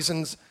one of the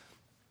reasons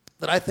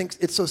that I think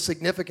it's so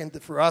significant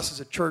that for us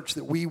as a church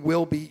that we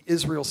will be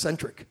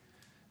Israel-centric,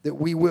 that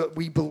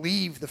we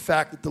believe the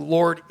fact that the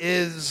Lord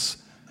is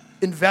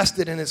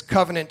invested in his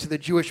covenant to the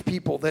Jewish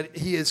people, that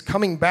he is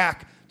coming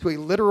back to a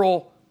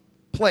literal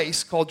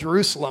place called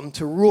Jerusalem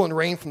to rule and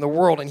reign from the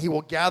world, and he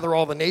will gather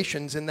all the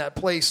nations in that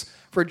place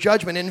for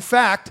judgment. In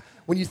fact,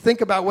 when you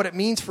think about what it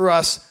means for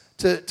us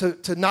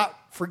to not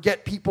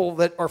forget people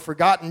that are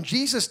forgotten,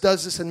 Jesus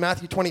does this in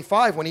Matthew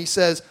 25 when he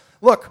says,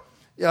 look,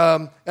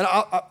 and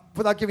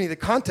without giving you the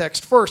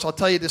context, first I'll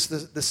tell you this: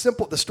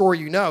 the story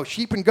you know,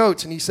 sheep and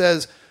goats. And he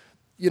says,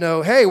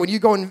 hey, when you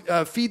go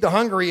and feed the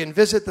hungry and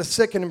visit the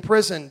sick and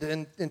imprisoned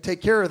and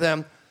take care of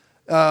them,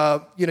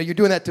 you're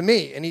doing that to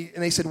me. And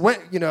they said,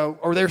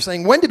 or they're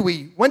saying, when did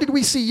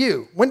we see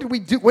you? When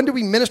did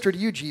we minister to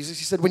you, Jesus?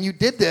 He said, when you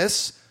did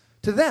this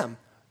to them,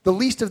 the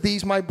least of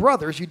these, my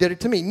brothers, you did it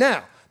to me.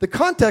 Now, the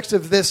context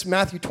of this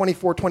Matthew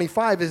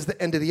 24:25 is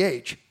the end of the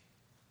age.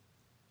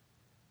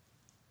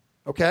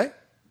 Okay?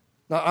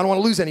 Now, I don't want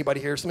to lose anybody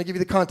here, so let me give you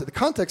the context. The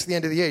context of the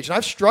end of the age. And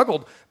I've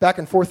struggled back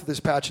and forth with this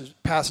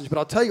passage, but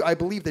I'll tell you, I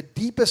believe the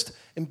deepest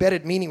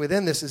embedded meaning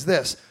within this is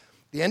this.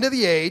 The end of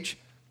the age,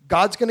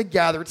 God's going to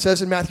gather, it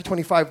says in Matthew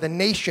 25, the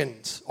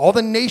nations. All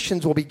the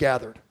nations will be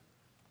gathered.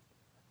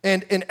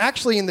 And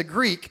actually in the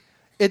Greek,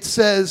 it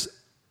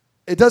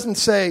doesn't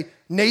say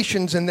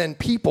nations and then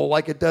people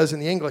like it does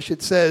in the English.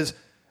 It says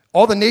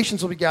all the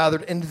nations will be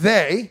gathered, and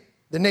they,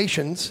 the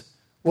nations,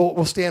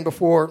 will stand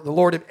before the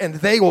Lord, and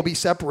they will be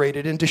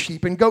separated into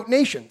sheep and goat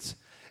nations.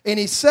 And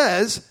he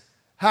says,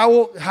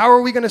 how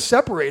are we going to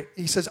separate?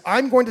 He says,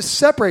 I'm going to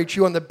separate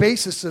you on the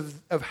basis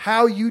of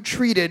how you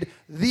treated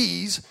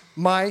these,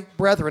 my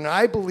brethren. And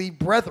I believe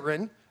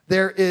brethren,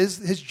 there is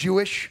his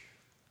Jewish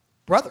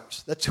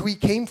brothers. That's who he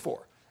came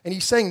for. And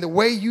he's saying the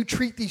way you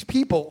treat these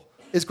people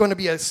is going to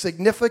be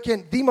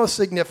the most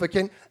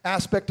significant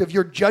aspect of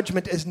your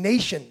judgment as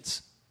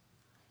nations.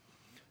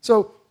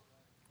 So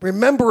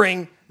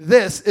remembering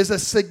this is a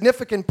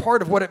significant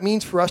part of what it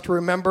means for us to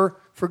remember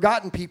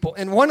forgotten people.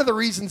 And one of the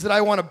reasons that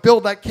I want to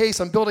build that case,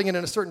 I'm building it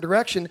in a certain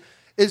direction,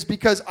 is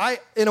because I,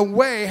 in a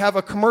way, have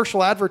a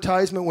commercial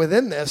advertisement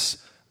within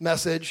this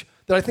message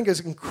that I think is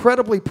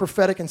incredibly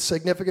prophetic and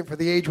significant for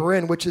the age we're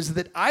in, which is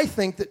that I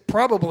think that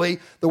probably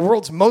the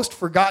world's most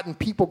forgotten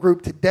people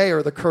group today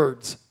are the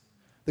Kurds,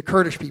 the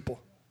Kurdish people.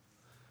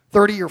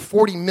 30 or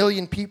 40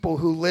 million people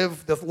who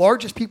live, the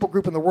largest people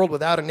group in the world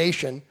without a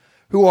nation,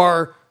 who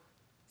are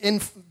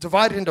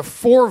divided into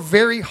 4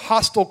 very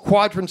hostile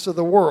quadrants of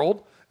the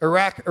world,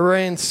 Iraq,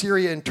 Iran,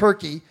 Syria, and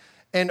Turkey,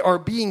 and are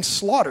being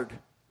slaughtered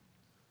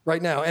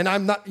right now. And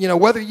I'm not,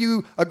 whether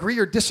you agree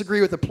or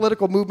disagree with the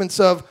political movements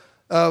of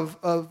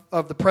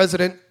the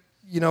president,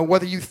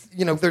 whether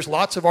there's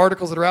lots of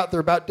articles that are out there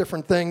about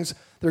different things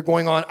that are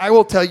going on. I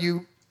will tell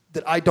you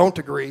that I don't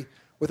agree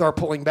with our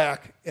pulling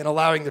back and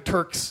allowing the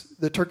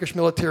Turkish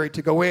military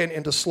to go in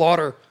and to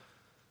slaughter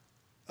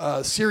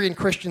Syrian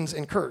Christians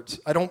and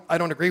Kurds. I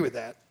don't agree with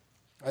that.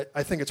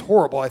 I think it's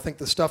horrible. I think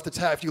the stuff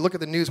if you look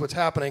at the news, what's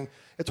happening,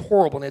 it's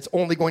horrible, and it's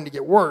only going to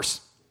get worse.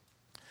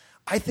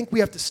 I think we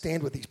have to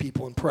stand with these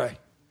people and pray.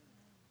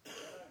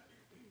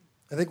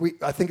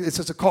 I think it's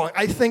just a calling.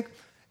 I think,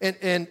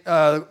 and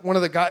one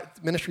of the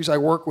ministries I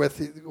work with,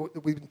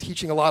 we've been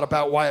teaching a lot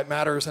about why it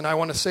matters, and I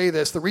want to say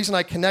this. The reason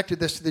I connected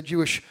this to the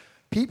Jewish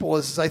people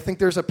is I think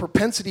there's a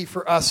propensity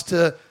for us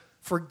to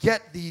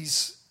forget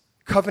these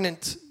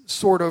covenant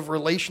sort of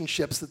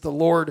relationships that the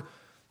Lord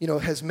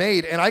has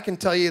made. And I can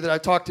tell you that I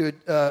talked to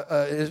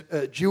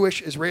a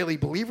Jewish Israeli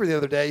believer the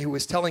other day who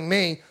was telling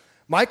me,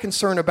 my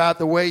concern about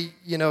the way,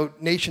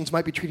 nations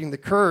might be treating the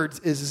Kurds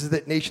is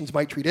that nations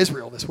might treat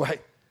Israel this way.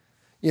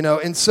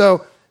 And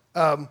so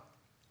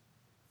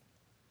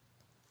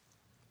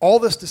all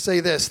this to say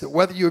this, that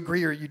whether you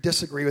agree or you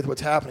disagree with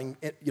what's happening,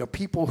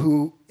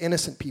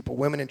 innocent people,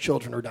 women and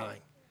children are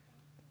dying.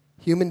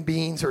 Human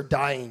beings are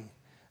dying,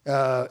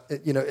 and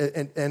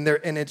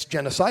it's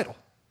genocidal.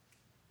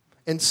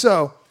 And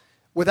so,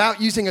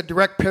 without using a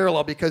direct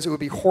parallel, because it would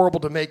be horrible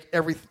to make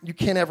you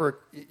can't ever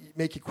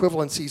make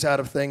equivalencies out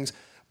of things,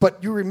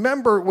 but you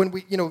remember when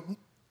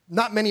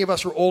not many of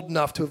us are old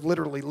enough to have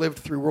literally lived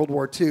through World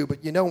War II,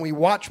 but when we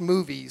watch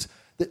movies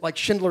that like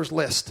Schindler's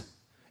List,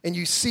 and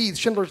you see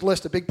Schindler's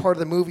List, a big part of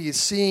the movie is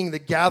seeing the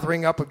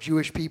gathering up of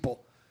Jewish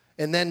people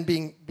and then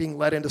being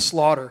led into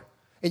slaughter.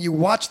 And you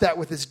watch that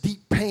with this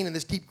deep pain and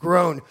this deep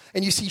groan.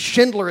 And you see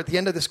Schindler at the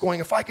end of this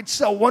going, if I could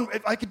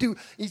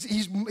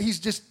he's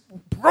just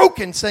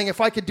broken, saying,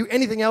 if I could do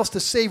anything else to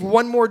save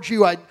one more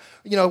Jew,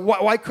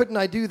 why couldn't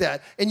I do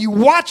that? And you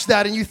watch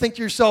that and you think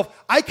to yourself,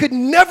 I could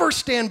never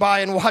stand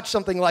by and watch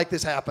something like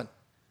this happen.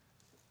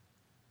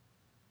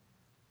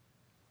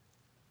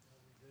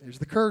 There's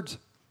the Kurds.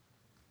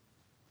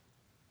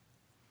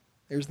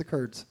 There's the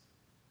Kurds.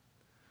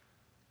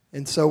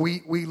 And so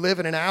we live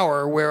in an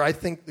hour where I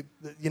think,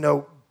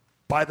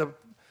 by the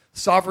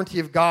sovereignty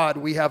of God,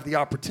 we have the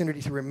opportunity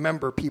to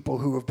remember people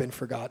who have been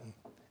forgotten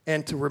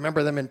and to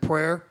remember them in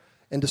prayer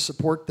and to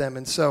support them.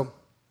 And so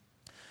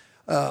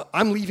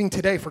I'm leaving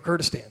today for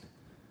Kurdistan.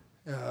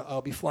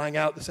 I'll be flying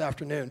out this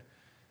afternoon.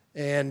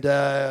 And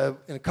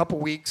in a couple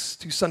weeks,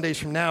 2 Sundays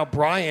from now,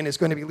 Brian is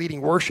going to be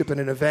leading worship in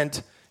an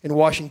event in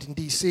Washington,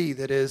 D.C.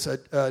 that is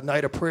a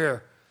night of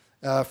prayer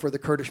for the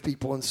Kurdish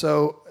people. And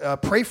so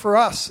pray for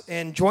us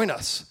and join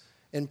us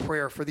in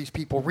prayer for these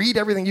people. Read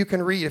everything you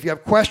can read if you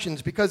have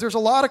questions, because there's a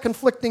lot of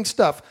conflicting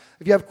stuff.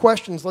 If you have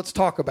questions, let's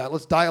talk about it.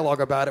 Let's dialogue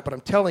about it. But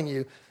I'm telling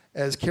you,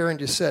 as Karen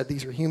just said,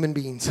 these are human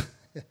beings.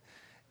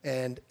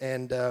 and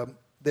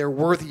they're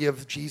worthy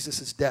of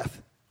Jesus'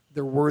 death.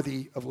 They're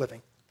worthy of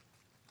living.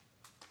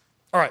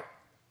 All right.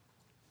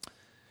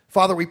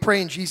 Father, we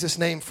pray in Jesus'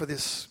 name for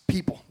this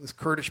people, this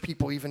Kurdish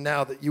people, even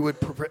now, that you would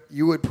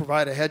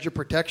provide a hedge of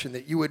protection,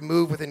 that you would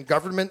move within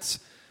governments,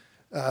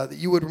 that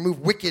you would remove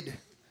wicked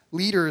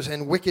leaders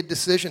and wicked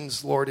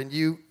decisions, Lord, and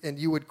you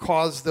would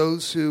cause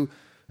those who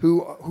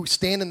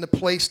stand in the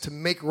place to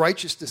make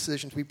righteous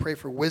decisions. We pray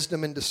for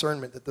wisdom and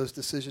discernment that those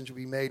decisions will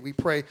be made. We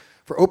pray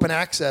for open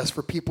access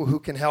for people who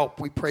can help.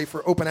 We pray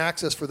for open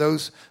access for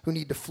those who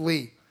need to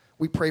flee.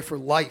 We pray for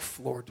life,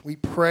 Lord. We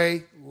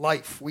pray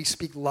life. We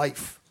speak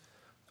life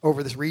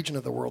over this region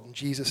of the world in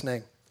Jesus'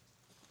 name.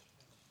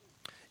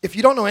 If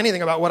you don't know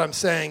anything about what I'm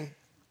saying,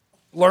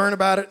 learn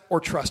about it or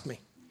trust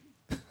me.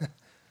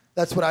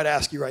 That's what I'd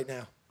ask you right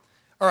now.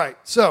 All right,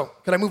 so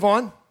can I move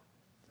on?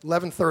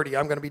 11:30,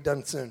 I'm going to be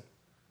done soon.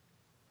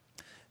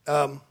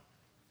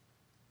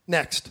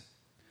 Next,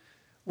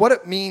 what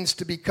it means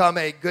to become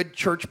a good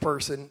church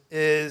person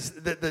is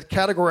that the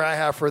category I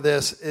have for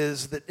this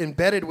is that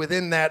embedded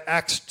within that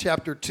Acts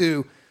chapter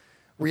 2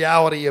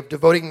 reality of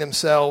devoting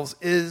themselves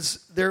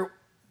is the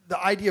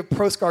idea of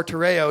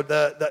proskartereo,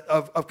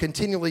 of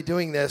continually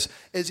doing this,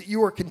 is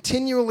you are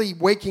continually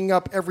waking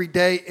up every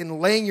day and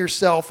laying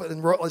yourself,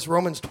 as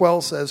Romans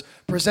 12 says,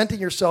 presenting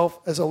yourself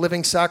as a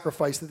living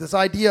sacrifice. That this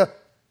idea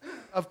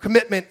of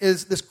commitment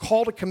is, this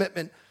call to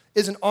commitment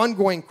is an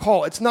ongoing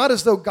call. It's not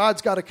as though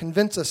God's got to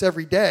convince us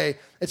every day.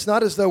 It's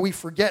not as though we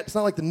forget. It's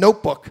not like The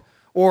Notebook,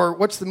 or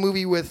what's the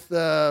movie with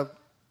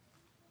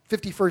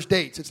 50 First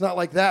Dates. It's not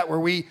like that, where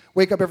we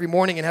wake up every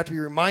morning and have to be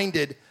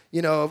reminded,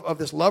 of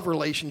this love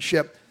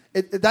relationship.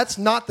 That's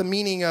not the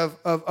meaning of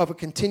a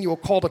continual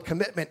call to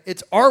commitment.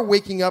 It's our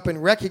waking up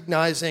and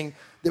recognizing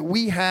that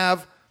we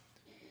have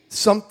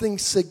something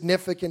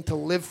significant to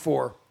live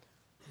for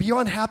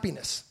beyond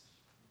happiness.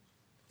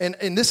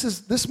 And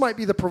this might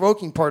be the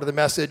provoking part of the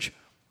message.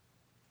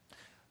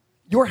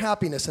 Your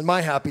happiness and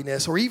my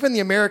happiness, or even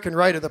the American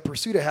right of the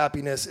pursuit of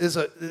happiness,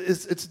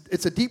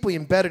 it's a deeply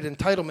embedded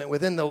entitlement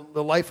within the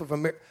life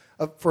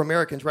for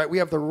Americans, right? We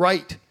have the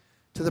right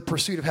to the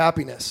pursuit of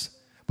happiness.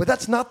 But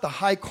that's not the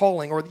high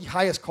calling or the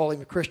highest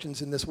calling of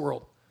Christians in this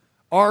world.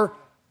 Our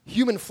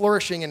human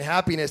flourishing and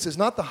happiness is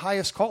not the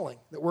highest calling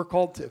that we're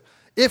called to.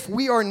 If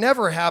we are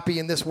never happy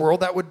in this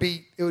world, it would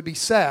be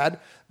sad,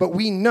 but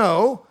we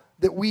know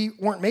that we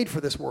weren't made for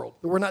this world,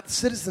 that we're not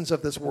citizens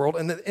of this world,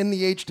 and that in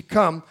the age to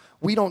come,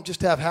 we don't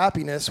just have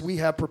happiness, we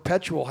have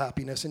perpetual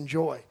happiness and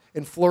joy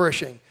and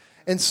flourishing.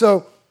 And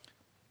so,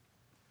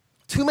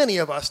 too many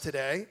of us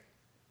today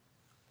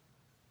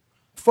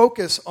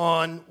focus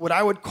on what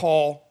I would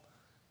call,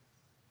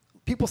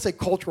 people say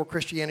cultural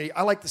Christianity,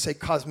 I like to say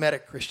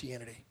cosmetic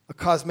Christianity, a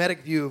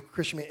cosmetic view of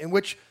Christianity,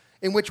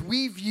 in which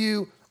we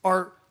view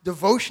our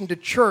devotion to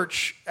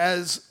church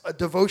as a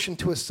devotion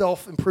to a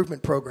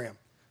self-improvement program.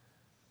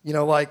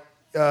 Like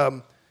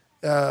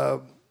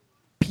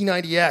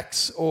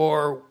P90X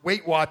or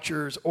Weight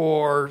Watchers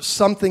or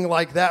something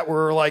like that,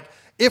 where like,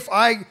 if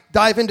I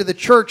dive into the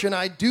church and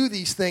I do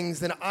these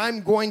things, then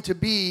I'm going to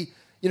be,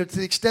 to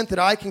the extent that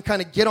I can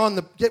kind of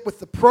get with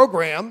the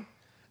program,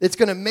 it's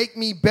going to make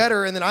me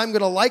better, and then I'm going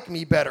to like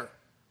me better.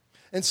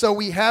 And so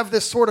we have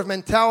this sort of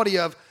mentality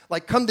of,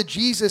 like, come to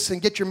Jesus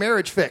and get your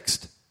marriage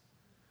fixed.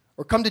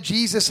 Or come to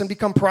Jesus and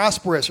become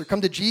prosperous, or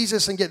come to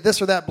Jesus and get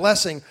this or that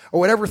blessing, or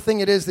whatever thing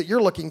it is that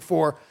you're looking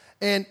for.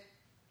 And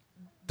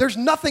there's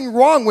nothing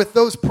wrong with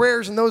those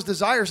prayers and those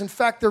desires. In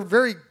fact, they're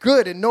very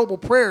good and noble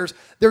prayers.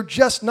 They're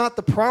just not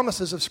the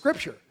promises of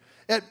Scripture.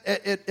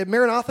 At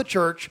Maranatha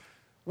Church,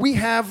 we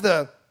have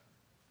the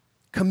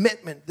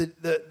commitment,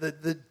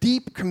 the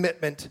deep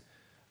commitment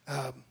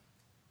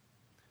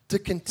to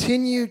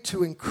continue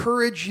to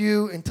encourage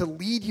you and to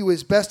lead you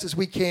as best as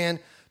we can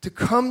to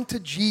come to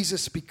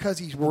Jesus because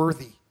he's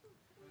worthy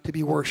to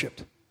be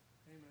worshiped.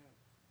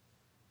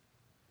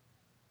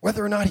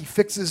 Whether or not he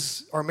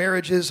fixes our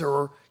marriages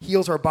or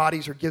heals our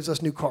bodies or gives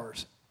us new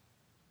cars.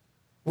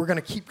 We're going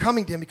to keep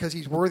coming to him because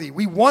he's worthy.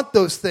 We want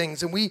those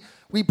things and we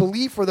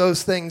believe for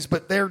those things,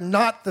 but they're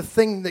not the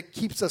thing that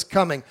keeps us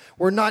coming.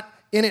 We're not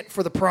in it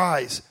for the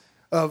prize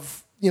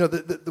of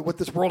what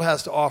this world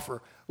has to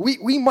offer.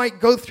 We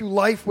might go through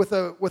life with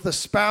a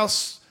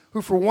spouse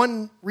who for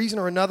one reason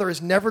or another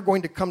is never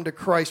going to come to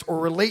Christ or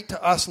relate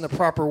to us in the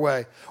proper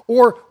way.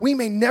 Or we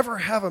may never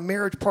have a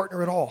marriage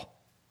partner at all.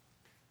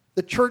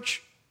 The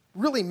church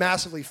really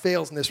massively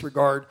fails in this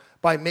regard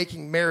by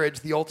making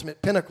marriage the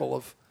ultimate pinnacle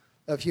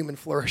of human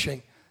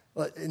flourishing.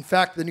 In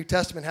fact, the New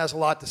Testament has a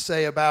lot to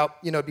say about,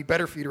 it'd be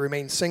better for you to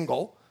remain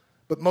single,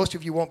 but most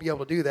of you won't be able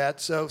to do that.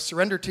 So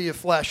surrender to your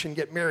flesh and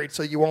get married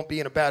so you won't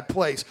be in a bad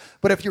place.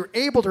 But if you're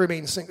able to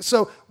remain single,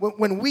 so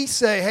when we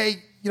say,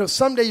 hey,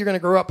 someday you're going to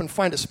grow up and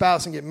find a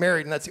spouse and get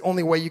married, and that's the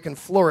only way you can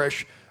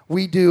flourish,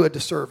 we do a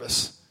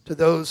disservice to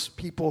those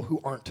people who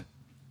aren't.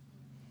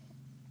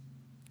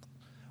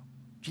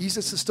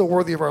 Jesus is still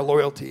worthy of our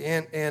loyalty,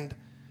 and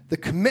the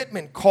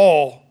commitment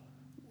call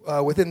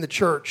within the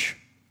church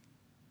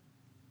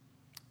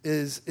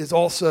is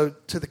also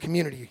to the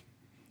community.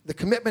 The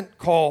commitment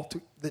call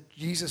that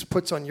Jesus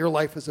puts on your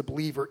life as a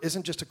believer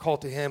isn't just a call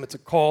to him, it's a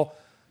call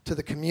to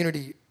the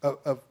community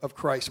of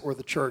Christ or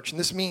the church. And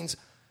this means,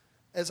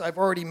 as I've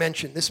already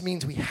mentioned, this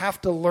means we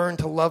have to learn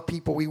to love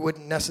people we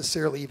wouldn't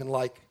necessarily even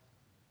like.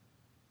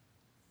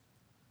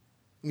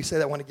 Let me say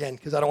that one again,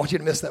 because I don't want you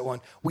to miss that one.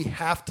 We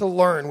have to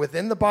learn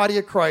within the body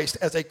of Christ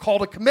as a call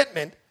to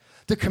commitment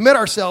to commit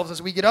ourselves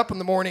as we get up in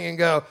the morning and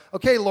go,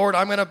 okay, Lord,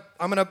 I'm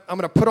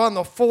gonna put on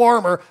the full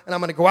armor, and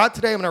I'm gonna go out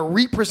today. I'm gonna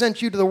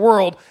represent you to the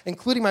world,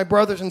 including my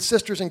brothers and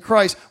sisters in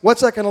Christ.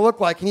 What's that gonna look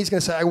like? And he's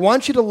gonna say, I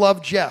want you to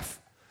love Jeff.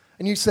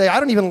 And you say, I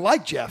don't even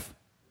like Jeff.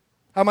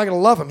 How am I gonna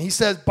love him? He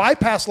says,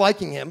 bypass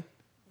liking him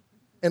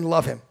and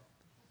love him.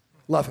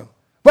 Love him.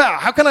 Well,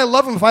 how can I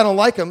love him if I don't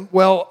like him?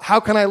 Well, how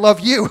can I love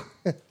you?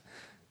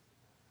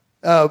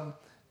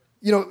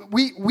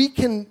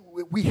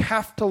 We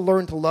have to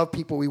learn to love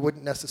people we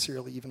wouldn't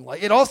necessarily even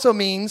like. It also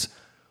means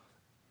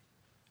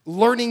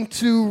learning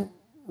to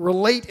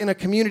relate in a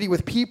community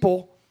with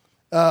people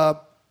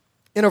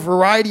in a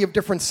variety of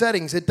different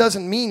settings. It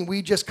doesn't mean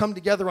we just come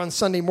together on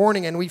Sunday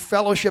morning and we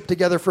fellowship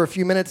together for a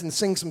few minutes and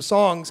sing some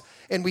songs,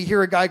 and we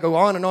hear a guy go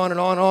on and on and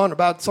on and on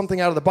about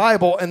something out of the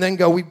Bible, and then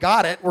go, we've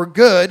got it, we're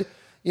good.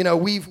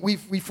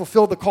 We've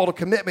fulfilled the call to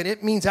commitment.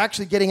 It means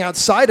actually getting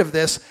outside of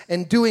this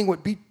and doing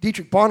what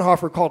Dietrich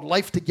Bonhoeffer called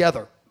life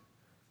together.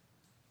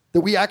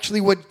 That we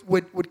actually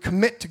would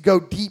commit to go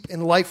deep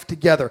in life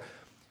together.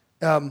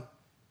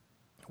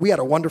 We had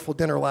a wonderful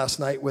dinner last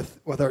night with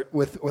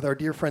our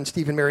dear friend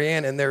Steve and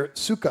Marianne and their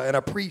sukkah, and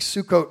a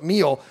pre-Sukkot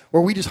meal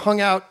where we just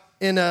hung out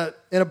in a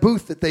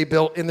booth that they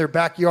built in their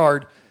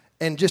backyard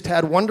and just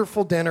had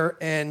wonderful dinner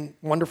and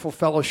wonderful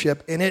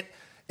fellowship.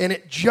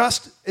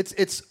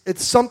 It's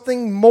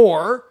something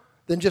more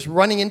than just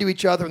running into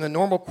each other in the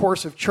normal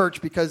course of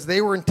church, because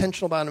they were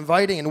intentional about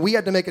inviting and we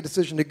had to make a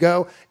decision to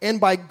go.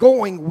 And by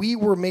going, we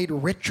were made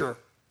richer.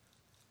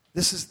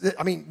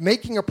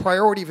 Making a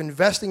priority of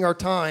investing our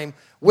time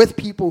with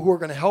people who are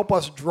going to help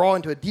us draw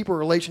into a deeper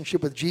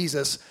relationship with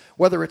Jesus,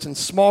 whether it's in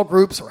small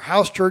groups or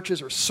house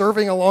churches or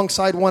serving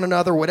alongside one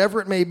another,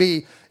 whatever it may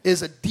be,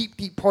 is a deep,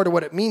 deep part of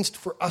what it means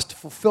for us to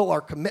fulfill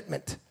our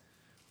commitment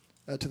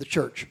to the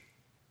church.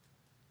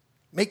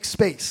 Make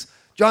space.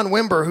 John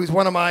Wimber, who's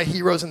one of my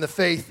heroes in the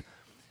faith,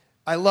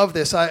 I love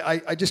this.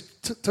 I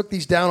just took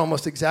these down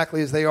almost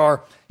exactly as they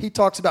are. He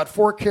talks about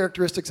 4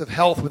 characteristics of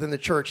health within the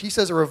church. He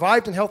says a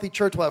revived and healthy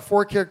church will have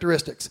 4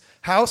 characteristics: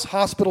 house,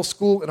 hospital,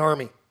 school, and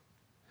army.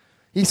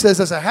 He says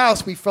as a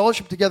house, we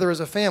fellowship together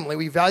as a family.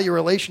 We value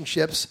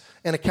relationships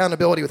and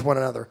accountability with one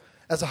another.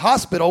 As a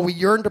hospital, we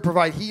yearn to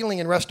provide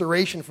healing and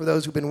restoration for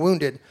those who've been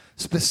wounded.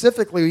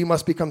 Specifically, we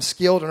must become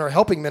skilled in our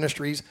helping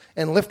ministries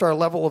and lift our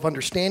level of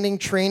understanding,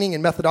 training,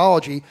 and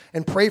methodology,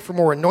 and pray for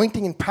more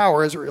anointing and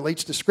power as it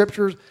relates to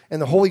Scriptures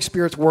and the Holy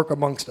Spirit's work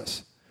amongst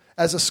us.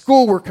 As a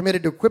school, we're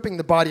committed to equipping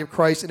the body of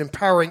Christ and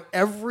empowering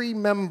every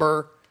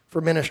member for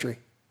ministry.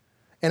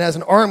 And as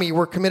an army,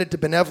 we're committed to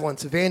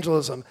benevolence,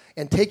 evangelism,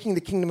 and taking the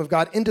kingdom of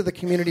God into the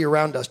community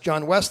around us.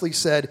 John Wesley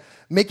said,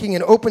 making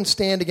an open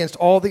stand against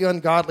all the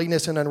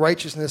ungodliness and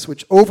unrighteousness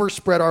which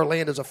overspread our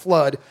land as a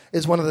flood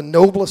is one of the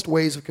noblest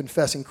ways of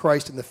confessing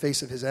Christ in the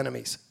face of his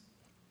enemies.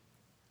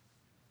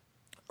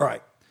 All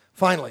right,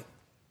 finally.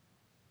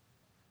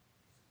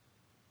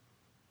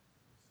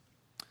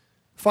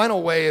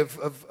 Final way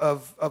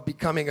of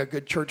becoming a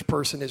good church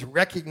person is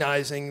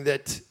recognizing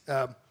that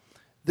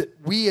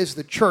we as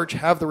the church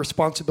have the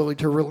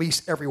responsibility to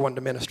release everyone to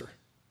minister.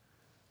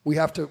 We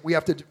have to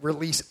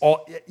release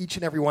each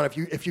and every one of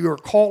you. If you are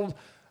called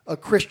a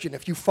Christian,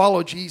 if you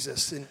follow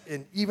Jesus,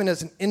 and even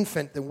as an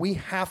infant, then we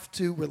have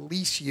to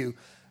release you.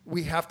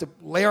 We have to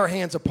lay our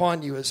hands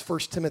upon you, as 1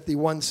 Timothy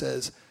 1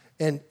 says,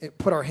 and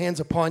put our hands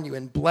upon you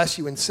and bless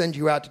you and send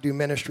you out to do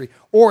ministry.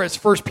 Or as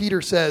 1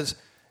 Peter says,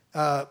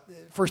 1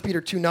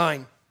 Peter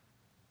 2:9,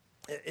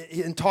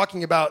 in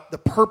talking about the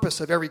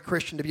purpose of every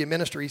Christian to be a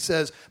minister, he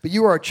says, but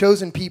you are a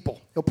chosen people.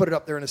 He'll put it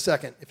up there in a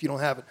second if you don't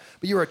have it.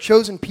 But you are a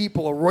chosen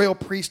people, a royal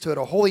priesthood,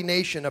 a holy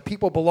nation, a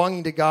people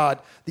belonging to God,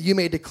 that you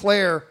may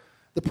declare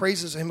the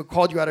praises of him who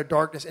called you out of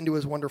darkness into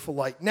his wonderful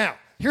light. Now,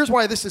 here's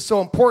why this is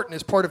so important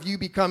as part of you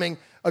becoming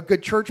a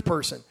good church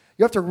person.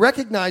 You have to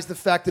recognize the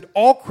fact that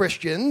all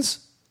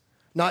Christians,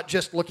 not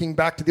just looking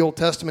back to the Old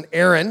Testament,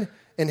 Aaron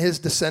and his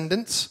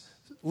descendants,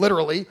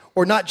 literally,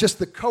 or not just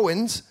the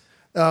Cohens,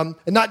 and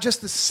not just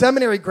the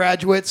seminary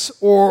graduates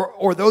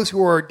or those who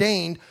are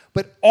ordained,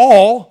 but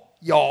all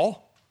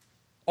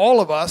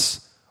of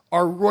us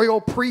are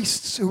royal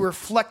priests who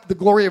reflect the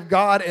glory of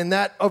God and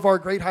that of our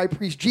great high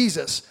priest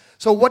Jesus.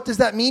 So what does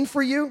that mean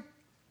for you?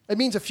 It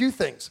means a few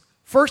things.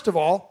 First of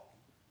all,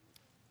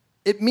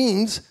 It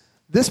means,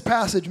 this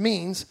passage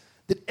means,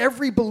 that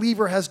every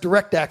believer has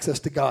direct access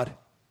to God.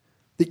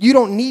 That you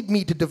don't need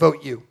me to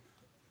devote you.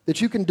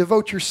 That you can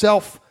devote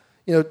yourself,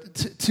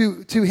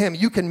 to Him.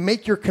 You can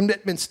make your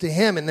commitments to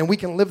Him, and then we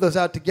can live those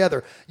out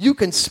together. You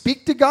can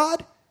speak to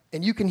God,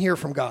 and you can hear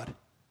from God.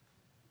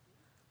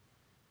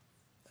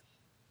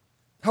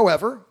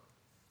 However,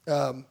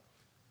 do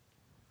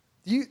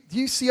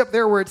you see up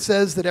there where it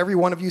says that every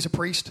one of you is a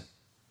priest?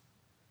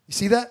 You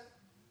see that?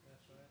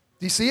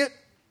 Do you see it?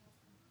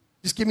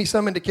 Just give me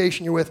some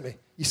indication you're with me.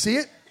 You see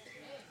it?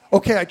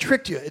 Okay, I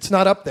tricked you. It's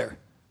not up there.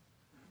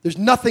 There's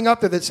nothing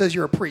up there that says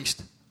you're a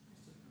priest.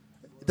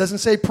 It doesn't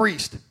say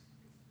priest. It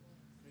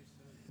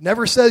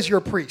never says you're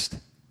a priest.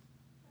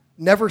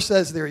 Never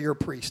says there you're a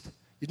priest.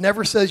 It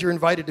never says you're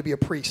invited to be a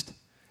priest.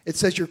 It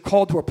says you're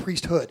called to a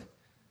priesthood.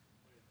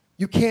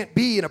 You can't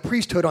be in a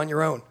priesthood on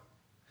your own.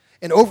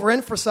 And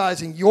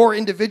overemphasizing your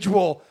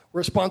individual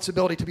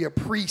responsibility to be a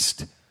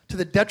priest to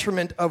the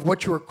detriment of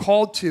what you are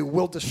called to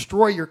will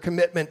destroy your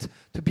commitment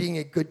to being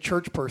a good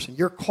church person.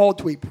 You're called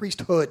to a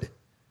priesthood.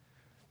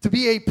 To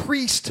be a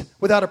priest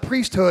without a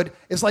priesthood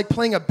is like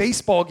playing a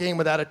baseball game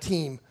without a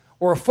team.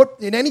 Or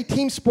in any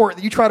team sport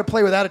that you try to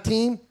play without a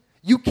team,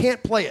 you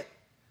can't play it.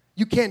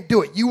 You can't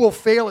do it. You will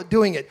fail at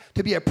doing it.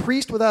 To be a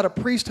priest without a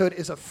priesthood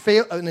is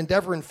an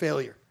endeavor in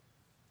failure.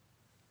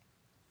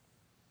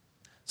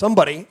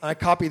 I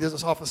copied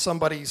this off of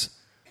somebody's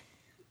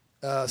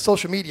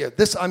social media.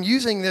 I'm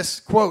using this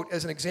quote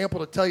as an example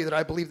to tell you that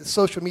I believe that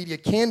social media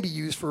can be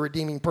used for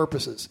redeeming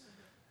purposes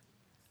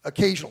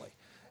occasionally.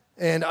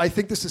 And I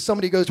think this is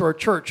somebody who goes to our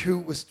church who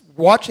was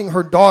watching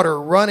her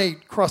daughter run a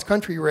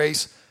cross-country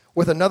race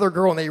with another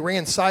girl, and they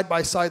ran side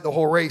by side the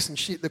whole race. And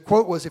the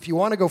quote was, "If you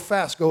want to go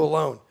fast, go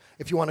alone.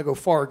 If you want to go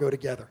far, go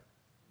together."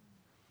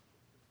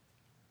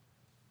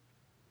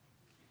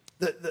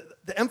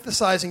 The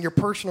emphasizing your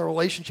personal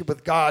relationship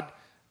with God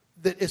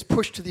that is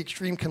pushed to the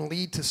extreme can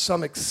lead to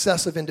some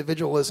excessive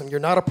individualism. You're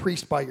not a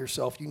priest by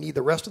yourself. You need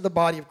the rest of the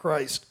body of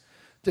Christ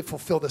to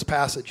fulfill this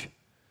passage.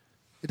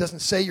 It doesn't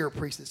say you're a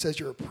priest. It says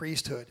you're a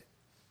priesthood.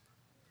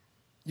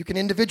 You can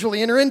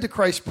individually enter into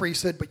Christ's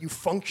priesthood, but you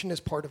function as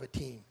part of a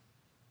team.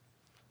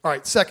 All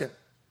right, second,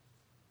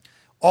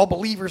 all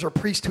believers are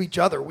priests to each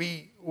other.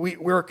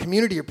 We're a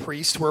community of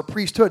priests. We're a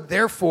priesthood.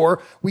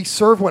 Therefore, we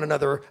serve one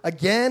another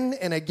again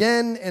and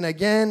again and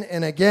again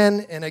and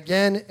again and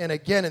again and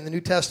again in the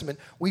New Testament.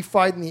 We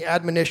find the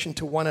admonition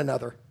to one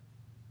another.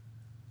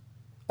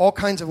 All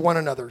kinds of one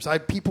another's.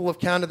 People have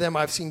counted them.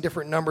 I've seen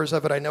different numbers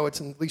of it. I know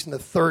it's at least in the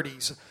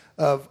 30s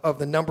of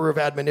the number of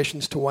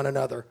admonitions to one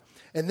another.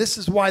 And this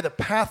is why the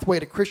pathway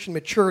to Christian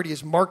maturity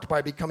is marked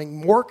by becoming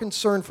more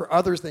concerned for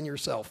others than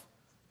yourself.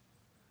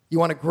 You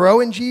want to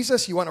grow in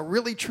Jesus? You want to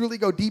really, truly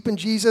go deep in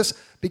Jesus?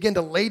 Begin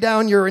to lay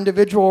down your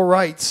individual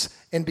rights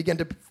and begin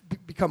to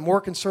become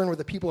more concerned with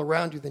the people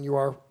around you than you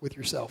are with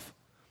yourself.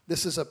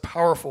 This is a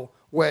powerful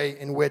way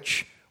in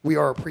which we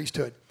are a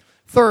priesthood.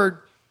 Third,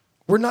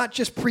 we're not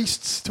just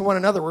priests to one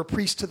another. We're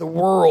priests to the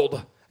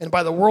world. And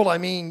by the world, I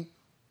mean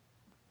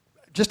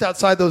just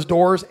outside those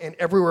doors and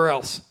everywhere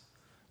else.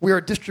 We are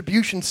a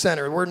distribution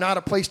center. We're not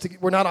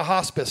a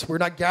hospice. We're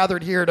not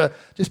gathered here to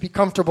just be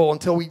comfortable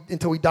until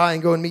we die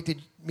and go and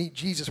meet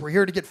Jesus. We're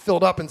here to get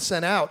filled up and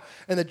sent out.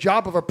 And the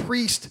job of a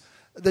priest,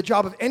 the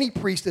job of any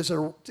priest is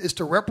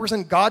to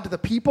represent God to the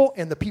people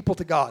and the people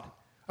to God.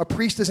 A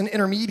priest is an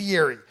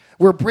intermediary.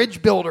 We're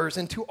bridge builders,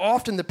 and too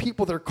often the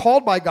people that are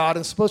called by God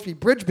and supposed to be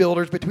bridge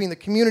builders between the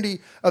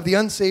community of the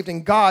unsaved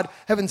and God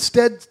have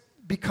instead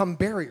become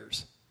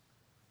barriers.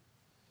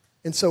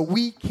 And so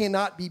we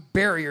cannot be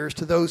barriers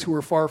to those who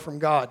are far from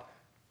God.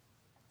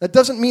 That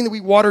doesn't mean that we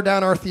water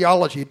down our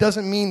theology. It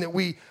doesn't mean that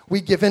we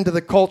give in to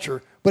the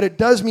culture. But it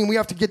does mean we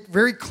have to get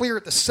very clear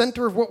at the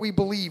center of what we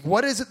believe.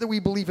 What is it that we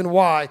believe and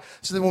why?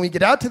 So that when we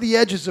get out to the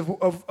edges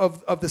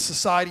of the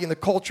society and the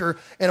culture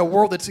and a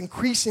world that's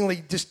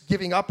increasingly just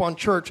giving up on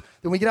church,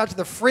 then we get out to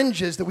the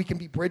fringes that we can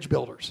be bridge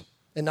builders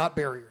and not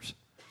barriers.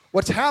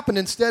 What's happened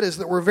instead is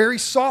that we're very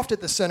soft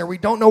at the center. We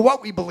don't know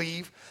what we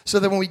believe. So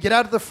that when we get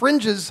out to the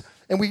fringes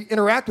and we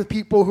interact with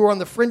people who are on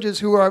the fringes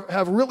who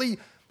have really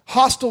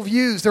hostile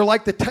views, they're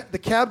like the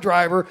cab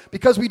driver.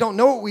 Because we don't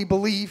know what we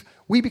believe,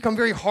 we become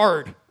very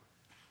hard.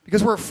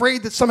 Because we're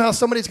afraid that somehow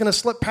somebody's going to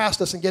slip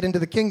past us and get into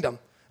the kingdom.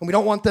 And we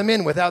don't want them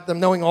in without them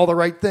knowing all the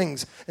right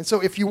things. And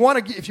so if you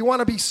want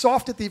to be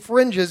soft at the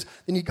fringes,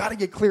 then you got to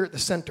get clear at the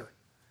center.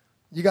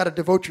 You got to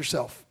devote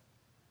yourself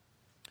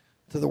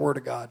to the Word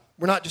of God.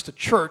 We're not just a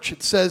church.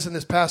 It says in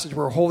this passage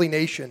we're a holy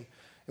nation.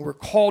 And we're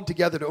called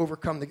together to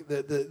overcome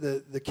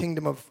the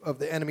kingdom of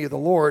the enemy of the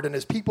Lord. And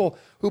as people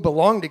who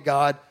belong to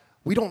God,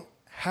 we don't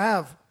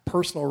have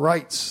personal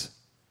rights.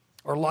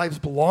 Our lives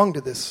belong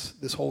to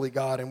this holy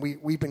God, and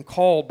we've been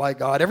called by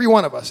God. Every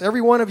one of us, every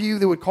one of you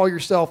that would call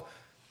yourself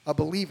a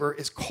believer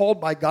is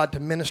called by God to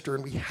minister,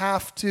 and we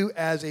have to,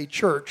 as a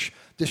church,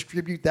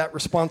 distribute that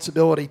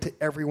responsibility to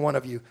every one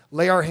of you.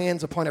 Lay our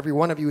hands upon every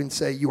one of you and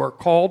say, you are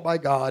called by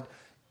God.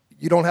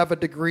 You don't have a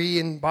degree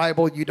in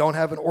Bible. You don't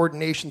have an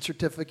ordination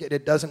certificate.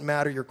 It doesn't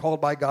matter. You're called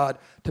by God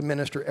to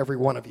minister, every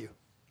one of you.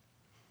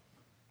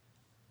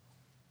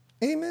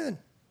 Amen.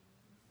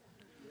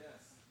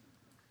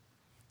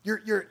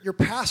 Your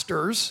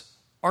pastors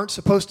aren't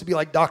supposed to be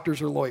like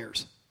doctors or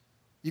lawyers.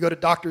 You go to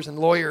doctors and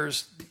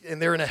lawyers,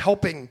 and they're in a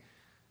helping,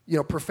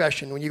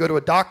 profession. When you go to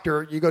a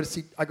doctor, I go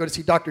to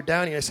see Dr.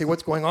 Downey, and I say,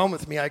 what's going on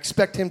with me? I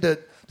expect him to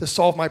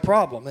solve my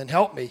problem and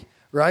help me,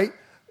 right?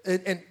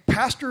 And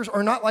pastors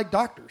are not like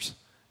doctors.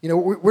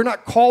 We're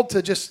not called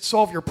to just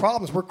solve your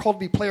problems. We're called to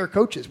be player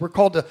coaches. We're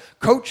called to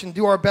coach and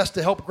do our best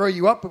to help grow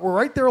you up, but we're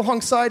right there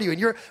alongside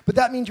you. But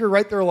that means you're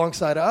right there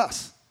alongside of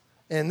us.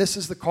 And this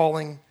is the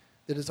calling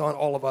that is on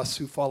all of us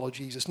who follow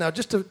Jesus. Now,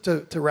 just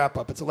to wrap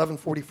up, it's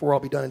 11:44. I'll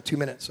be done in 2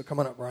 minutes, so come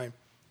on up, Brian.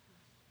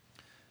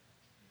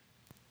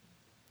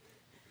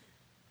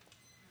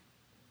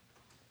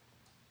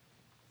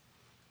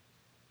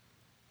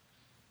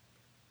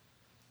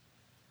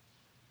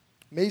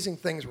 Amazing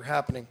things were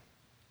happening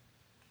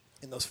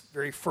in those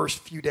very first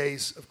few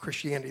days of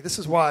Christianity. This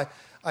is why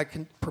I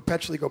can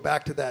perpetually go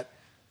back to that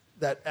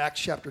Acts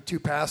chapter 2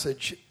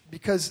 passage,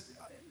 because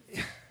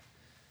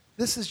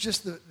this is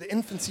just the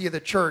infancy of the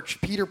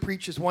church. Peter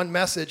preaches one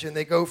message, and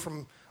they go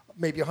from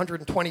maybe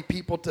 120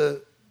 people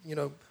to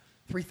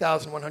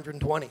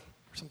 3,120 or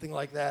something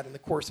like that in the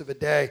course of a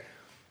day.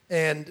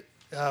 And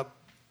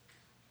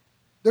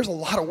there's a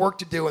lot of work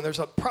to do, and there's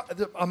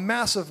a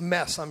massive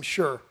mess, I'm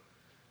sure.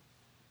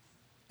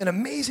 And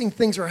amazing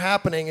things are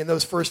happening in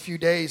those first few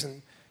days.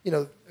 And,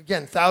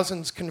 again,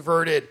 thousands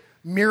converted.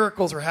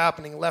 Miracles are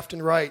happening left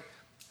and right.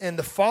 And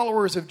the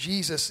followers of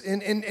Jesus,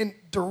 in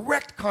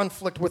direct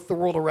conflict with the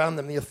world around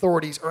them, the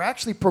authorities, are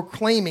actually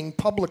proclaiming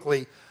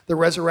publicly the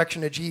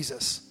resurrection of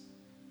Jesus.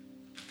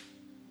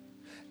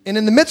 And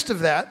in the midst of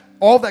that,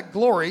 all that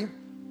glory,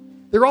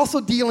 they're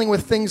also dealing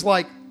with things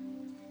like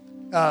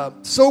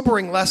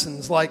sobering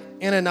lessons like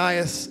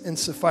Ananias and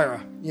Sapphira.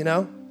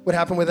 What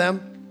happened with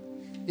them?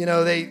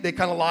 They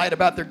kind of lied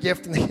about their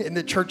gift, and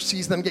the church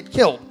sees them get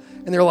killed.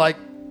 And they're like,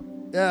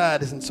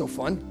 that isn't so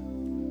fun.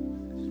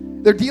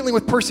 They're dealing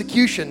with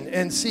persecution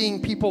and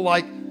seeing people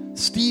like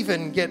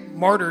Stephen get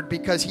martyred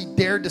because he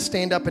dared to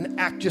stand up and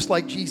act just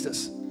like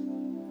Jesus.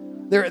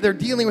 They're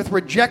dealing with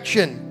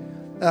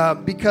rejection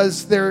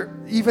because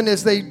even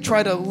as they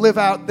try to live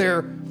out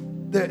their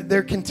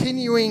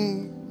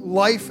continuing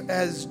life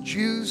as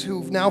Jews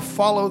who now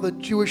follow the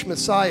Jewish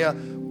Messiah,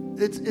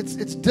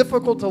 it's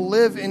difficult to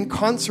live in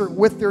concert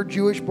with their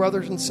Jewish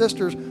brothers and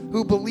sisters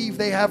who believe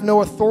they have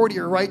no authority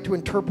or right to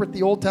interpret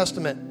the Old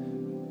Testament,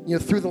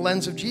 through the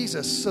lens of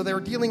Jesus. So they were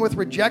dealing with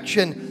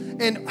rejection.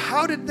 And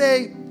how did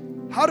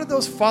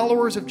those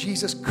followers of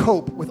Jesus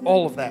cope with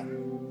all of that?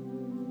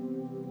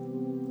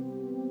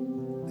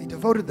 They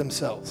devoted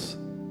themselves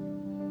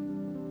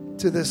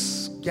to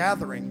this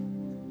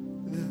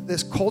gathering,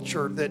 this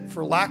culture that,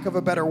 for lack of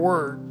a better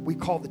word, we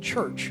call the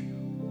church.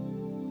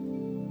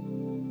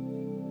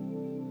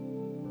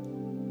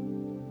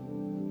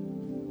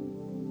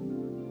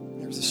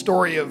 There's a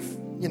story of,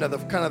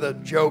 the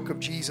joke of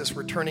Jesus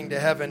returning to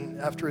heaven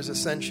after his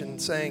ascension,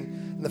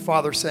 and the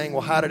Father saying,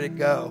 well, how did it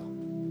go?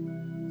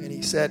 And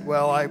he said,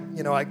 well, I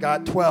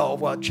got 12.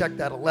 Well, check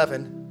that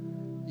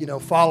 11,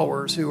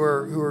 followers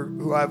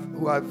who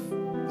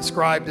I've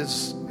described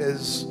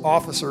as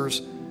officers,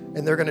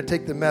 and they're going to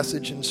take the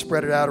message and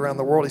spread it out around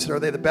the world. He said, are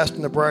they the best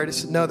and the brightest?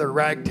 He said, no, they're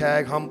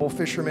ragtag, humble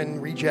fishermen,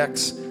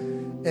 rejects.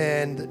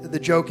 And the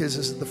joke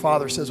is that the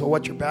Father says, well,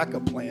 what's your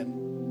backup plan?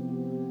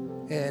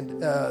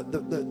 And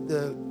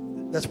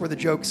that's where the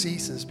joke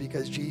ceases,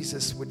 because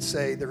Jesus would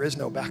say there is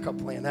no backup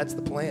plan. That's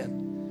the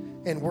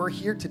plan. And we're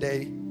here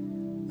today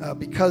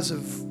because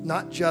of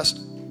not just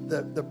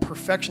the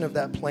perfection of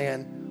that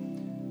plan,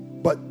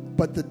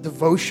 but the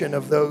devotion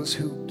of those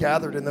who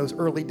gathered in those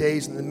early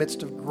days in the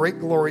midst of great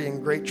glory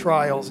and great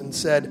trials and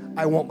said,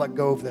 I won't let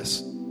go of this.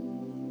 It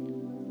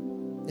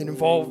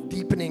involved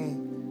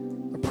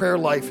deepening a prayer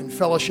life and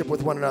fellowship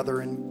with one another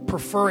and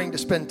preferring to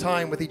spend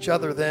time with each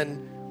other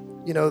than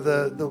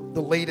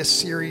the latest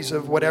series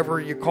of whatever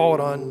you call it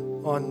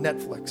on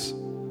Netflix.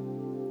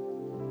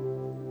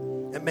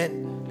 It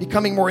meant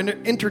becoming more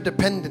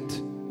interdependent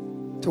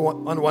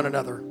on one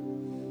another.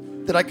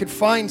 That I could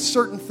find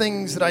certain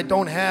things that I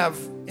don't have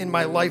in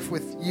my life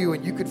with you,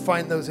 and you could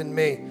find those in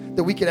me.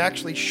 That we could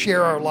actually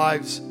share our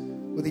lives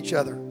with each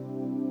other.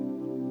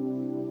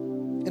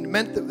 And it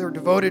meant that they were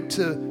devoted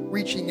to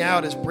reaching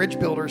out as bridge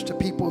builders to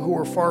people who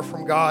were far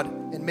from God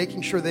and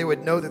making sure they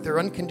would know that they're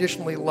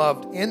unconditionally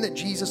loved and that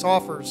Jesus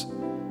offers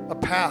a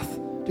path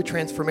to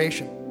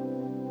transformation.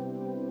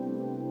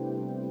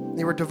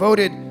 They were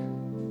devoted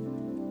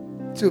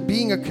to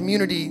being a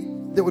community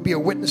that would be a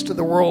witness to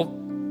the world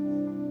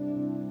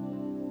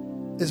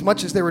as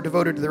much as they were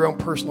devoted to their own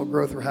personal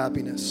growth or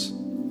happiness.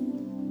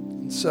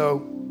 And so,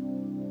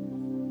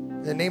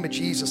 in the name of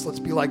Jesus, let's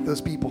be like those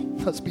people.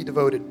 Let's be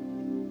devoted.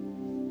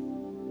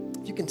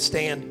 If you can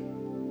stand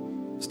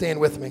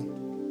with me.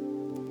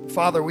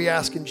 Father, we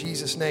ask in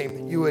Jesus' name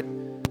that you would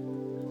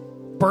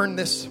burn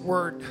this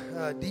word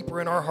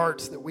deeper in our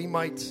hearts, that we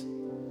might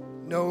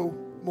know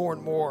more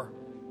and more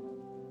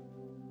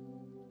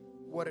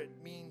what it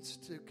means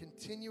to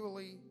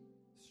continually